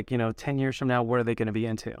about like, 10 years from now, what are they going to be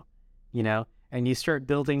into, and you start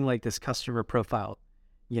building like this customer profile,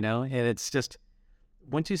 and it's just,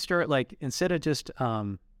 once you start like, instead of just,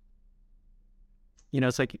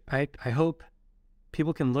 it's like, I hope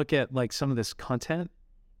people can look at like some of this content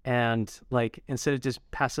and like, instead of just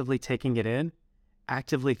passively taking it in,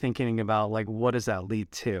 actively thinking about like, what does that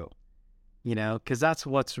lead to? Because that's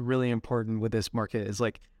what's really important with this market, is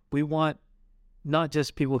like, we want not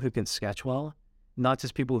just people who can sketch well, not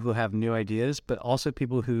just people who have new ideas, but also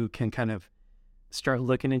people who can kind of start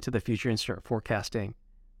looking into the future and start forecasting.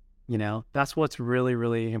 That's what's really,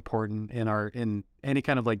 really important in any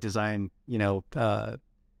kind of like design,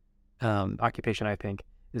 occupation, I think,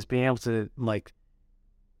 is being able to like,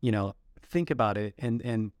 think about it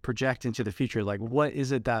and project into the future. Like, what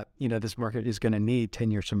is it that, this market is going to need 10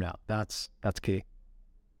 years from now? That's key.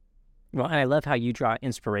 Well, and I love how you draw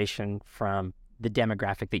inspiration from the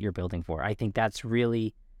demographic that you're building for. I think that's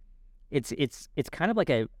really, it's kind of like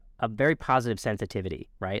a a very positive sensitivity,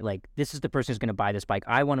 right? Like, this is the person who's going to buy this bike.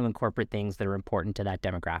 I want to incorporate things that are important to that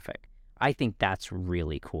demographic. I think that's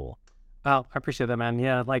really cool. Oh, I appreciate that, man.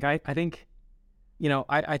 Yeah, like I think,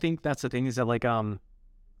 I think that's the thing is that like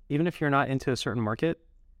even if you're not into a certain market,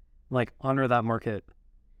 like honor that market.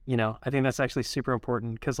 I think that's actually super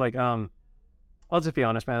important because like I'll just be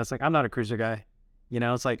honest, man. It's like I'm not a cruiser guy.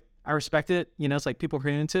 It's like I respect it. It's like people who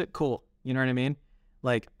are into it, cool. You know what I mean?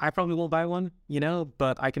 Like I probably won't buy one,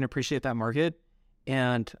 but I can appreciate that market.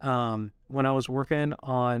 And when I was working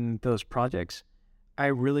on those projects, I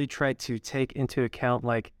really tried to take into account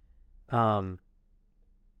like, you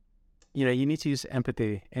need to use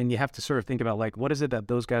empathy, and you have to sort of think about like, what is it that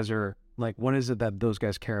those guys are like? What is it that those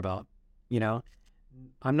guys care about?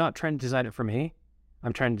 I'm not trying to design it for me.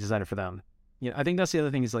 I'm trying to design it for them. I think that's the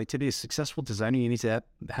other thing is like to be a successful designer, you need to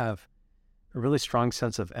have a really strong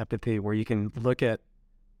sense of empathy where you can look at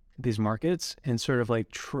these markets and sort of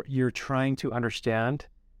like you're trying to understand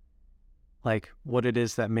like what it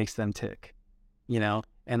is that makes them tick, and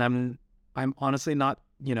I'm honestly not,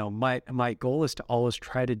 my goal is to always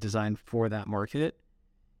try to design for that market.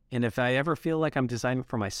 And if I ever feel like I'm designing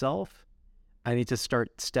for myself, I need to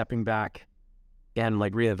start stepping back and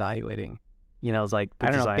like reevaluating, it's like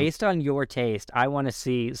I don't know, based on your taste, I want to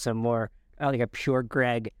see some more like a pure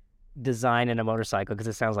Greg design in a motorcycle, because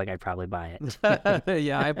it sounds like I'd probably buy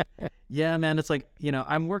it. Yeah, man. It's like,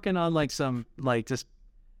 I'm working on like some like just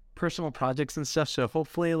personal projects and stuff. So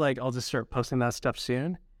hopefully like I'll just start posting that stuff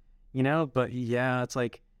soon, but yeah, it's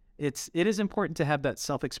like, it is important to have that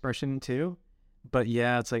self-expression too. But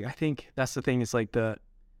yeah, it's like, I think that's the thing is like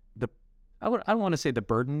I don't want to say the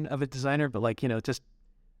burden of a designer, but like, just,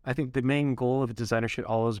 I think the main goal of a designer should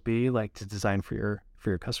always be like to design for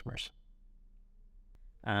your customers.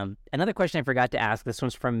 Another question I forgot to ask, this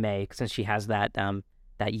one's from May, since she has that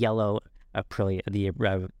yellow Aprilia, the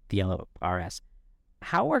yellow RS.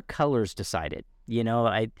 How are colors decided?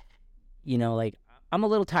 Like I'm a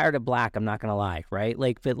little tired of black, I'm not gonna lie, right?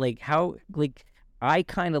 Like, but like how, like I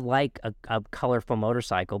kind of like a colorful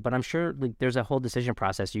motorcycle, but I'm sure like there's a whole decision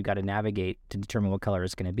process you got to navigate to determine what color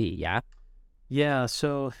it's going to be. Yeah. Yeah.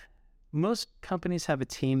 So most companies have a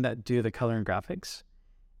team that do the color and graphics,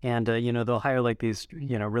 and they'll hire like these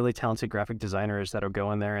really talented graphic designers that'll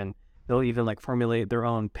go in there and they'll even like formulate their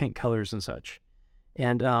own paint colors and such.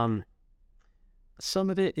 And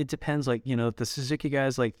some of it depends. Like the Suzuki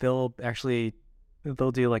guys, like they'll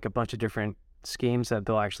do like a bunch of different schemes that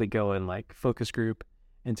they'll actually go and like focus group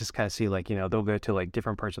and just kind of see like they'll go to like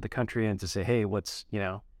different parts of the country and to say, hey, what's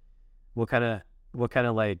what kind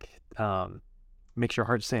of like makes your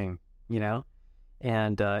heart sing,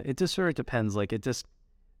 and it just sort of depends. Like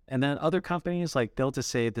and then other companies like they'll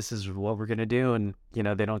just say this is what we're gonna do, and they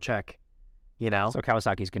don't check, So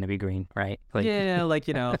Kawasaki's gonna be green, right? Like, yeah, like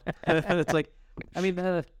it's like, I mean,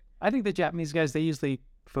 I think the Japanese guys, they usually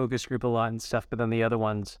focus group a lot and stuff, but then the other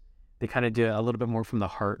ones, they kind of do a little bit more from the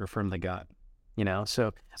heart or from the gut,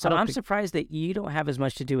 So I'm surprised that you don't have as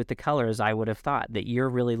much to do with the color as I would have thought. That you're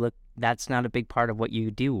really that's not a big part of what you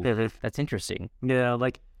do. That's interesting. Yeah,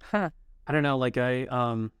 like, I don't know, like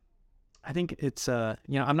I think it's I'm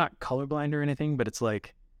not colorblind or anything, but it's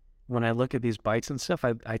like when I look at these bikes and stuff,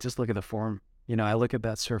 I just look at the form. I look at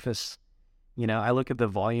that surface. I look at the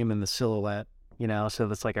volume and the silhouette. So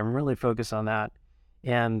that's like I'm really focused on that,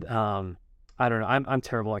 and I don't know. I'm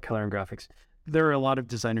terrible at color and graphics. There are a lot of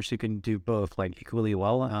designers who can do both like equally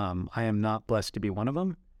well. I am not blessed to be one of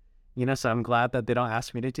them, so I'm glad that they don't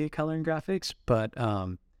ask me to do color and graphics. But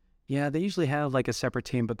yeah, they usually have like a separate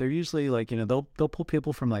team, but they're usually like, they'll pull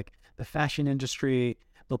people from like the fashion industry.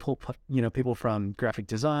 They'll pull, people from graphic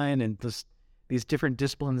design and these different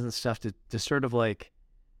disciplines and stuff to sort of like,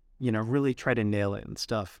 really try to nail it and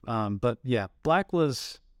stuff. But yeah, black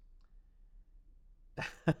was...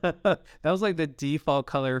 that was like the default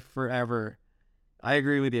color forever. I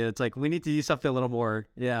agree with you. It's like we need to do something a little more.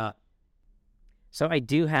 Yeah. So I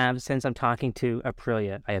do have, since I'm talking to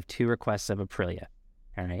Aprilia, I have 2 requests of Aprilia.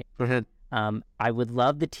 All right. Go ahead. I would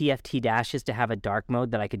love the TFT dashes to have a dark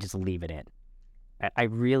mode that I could just leave it in.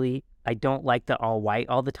 I don't like the all white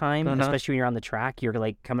all the time, especially when you're on the track. You're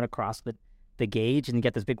like coming across the gauge and you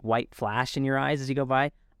get this big white flash in your eyes as you go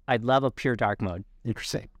by. I'd love a pure dark mode.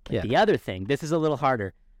 Interesting. Yeah. The other thing, this is a little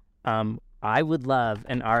harder. I would love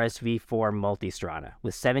an RSV4 multistrada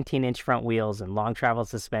with 17-inch front wheels and long travel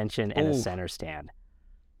suspension and a center stand.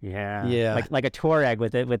 Yeah. Like a Touareg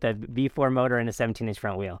with a V4 motor and a 17-inch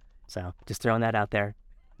front wheel. So just throwing that out there.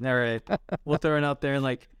 All right. We'll throw it out there. And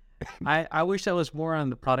like, I wish I was more on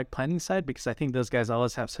the product planning side, because I think those guys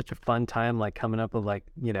always have such a fun time, like coming up with like,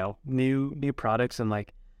 new products and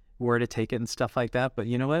like where to take it and stuff like that. But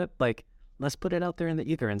you know what? Like, let's put it out there in the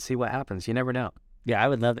ether and see what happens. You never know. Yeah, I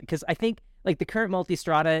would love it because I think like the current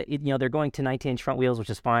Multistrada, they're going to 19-inch front wheels, which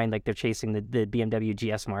is fine. Like they're chasing the BMW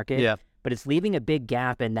GS market. Yeah. But it's leaving a big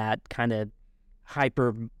gap in that kind of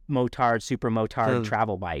hyper motard, super motard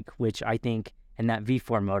travel bike, which I think, and that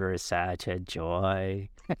V4 motor is such a joy.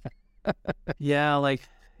 Yeah, like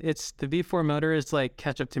it's the V4 motor is like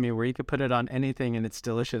ketchup to me, where you could put it on anything and it's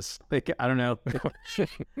delicious. Like I don't know,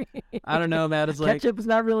 Matt. It's like ketchup is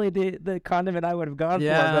not really the condiment I would have gone for,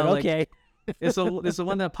 but okay. It's the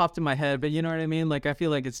one that popped in my head, but you know what I mean? Like I feel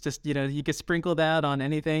like it's just you could sprinkle that on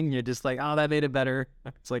anything. You're just like, oh, that made it better.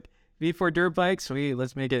 It's like V4 dirt bike, sweet.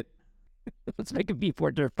 Let's make it. Let's make a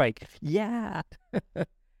V4 dirt bike. Yeah.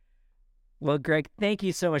 Well, Greg, thank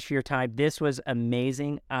you so much for your time. This was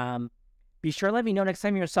amazing. Be sure to let me know next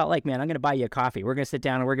time you're in Salt Lake, man. I'm going to buy you a coffee. We're going to sit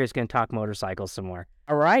down and we're just going to talk motorcycles some more.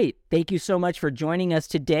 All right. Thank you so much for joining us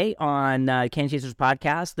today on Can Chasers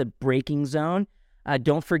Podcast, The Braking Zone.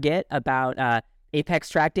 Don't forget about Apex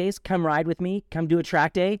Track Days. Come ride with me. Come do a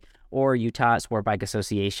track day, or Utah Sport Bike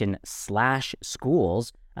Association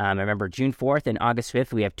 /schools. Remember, June 4th and August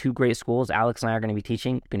 5th, we have 2 great schools. Alex and I are going to be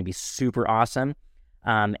teaching. It's going to be super awesome.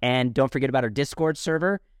 And don't forget about our Discord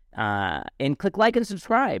server. And click like and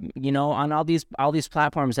subscribe. On all these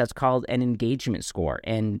platforms, that's called an engagement score,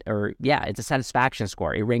 it's a satisfaction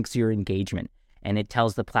score. It ranks your engagement, and it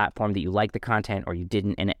tells the platform that you like the content or you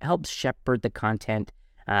didn't, and it helps shepherd the content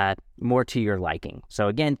more to your liking. So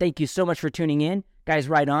again, thank you so much for tuning in, guys.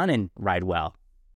 Ride on and ride well.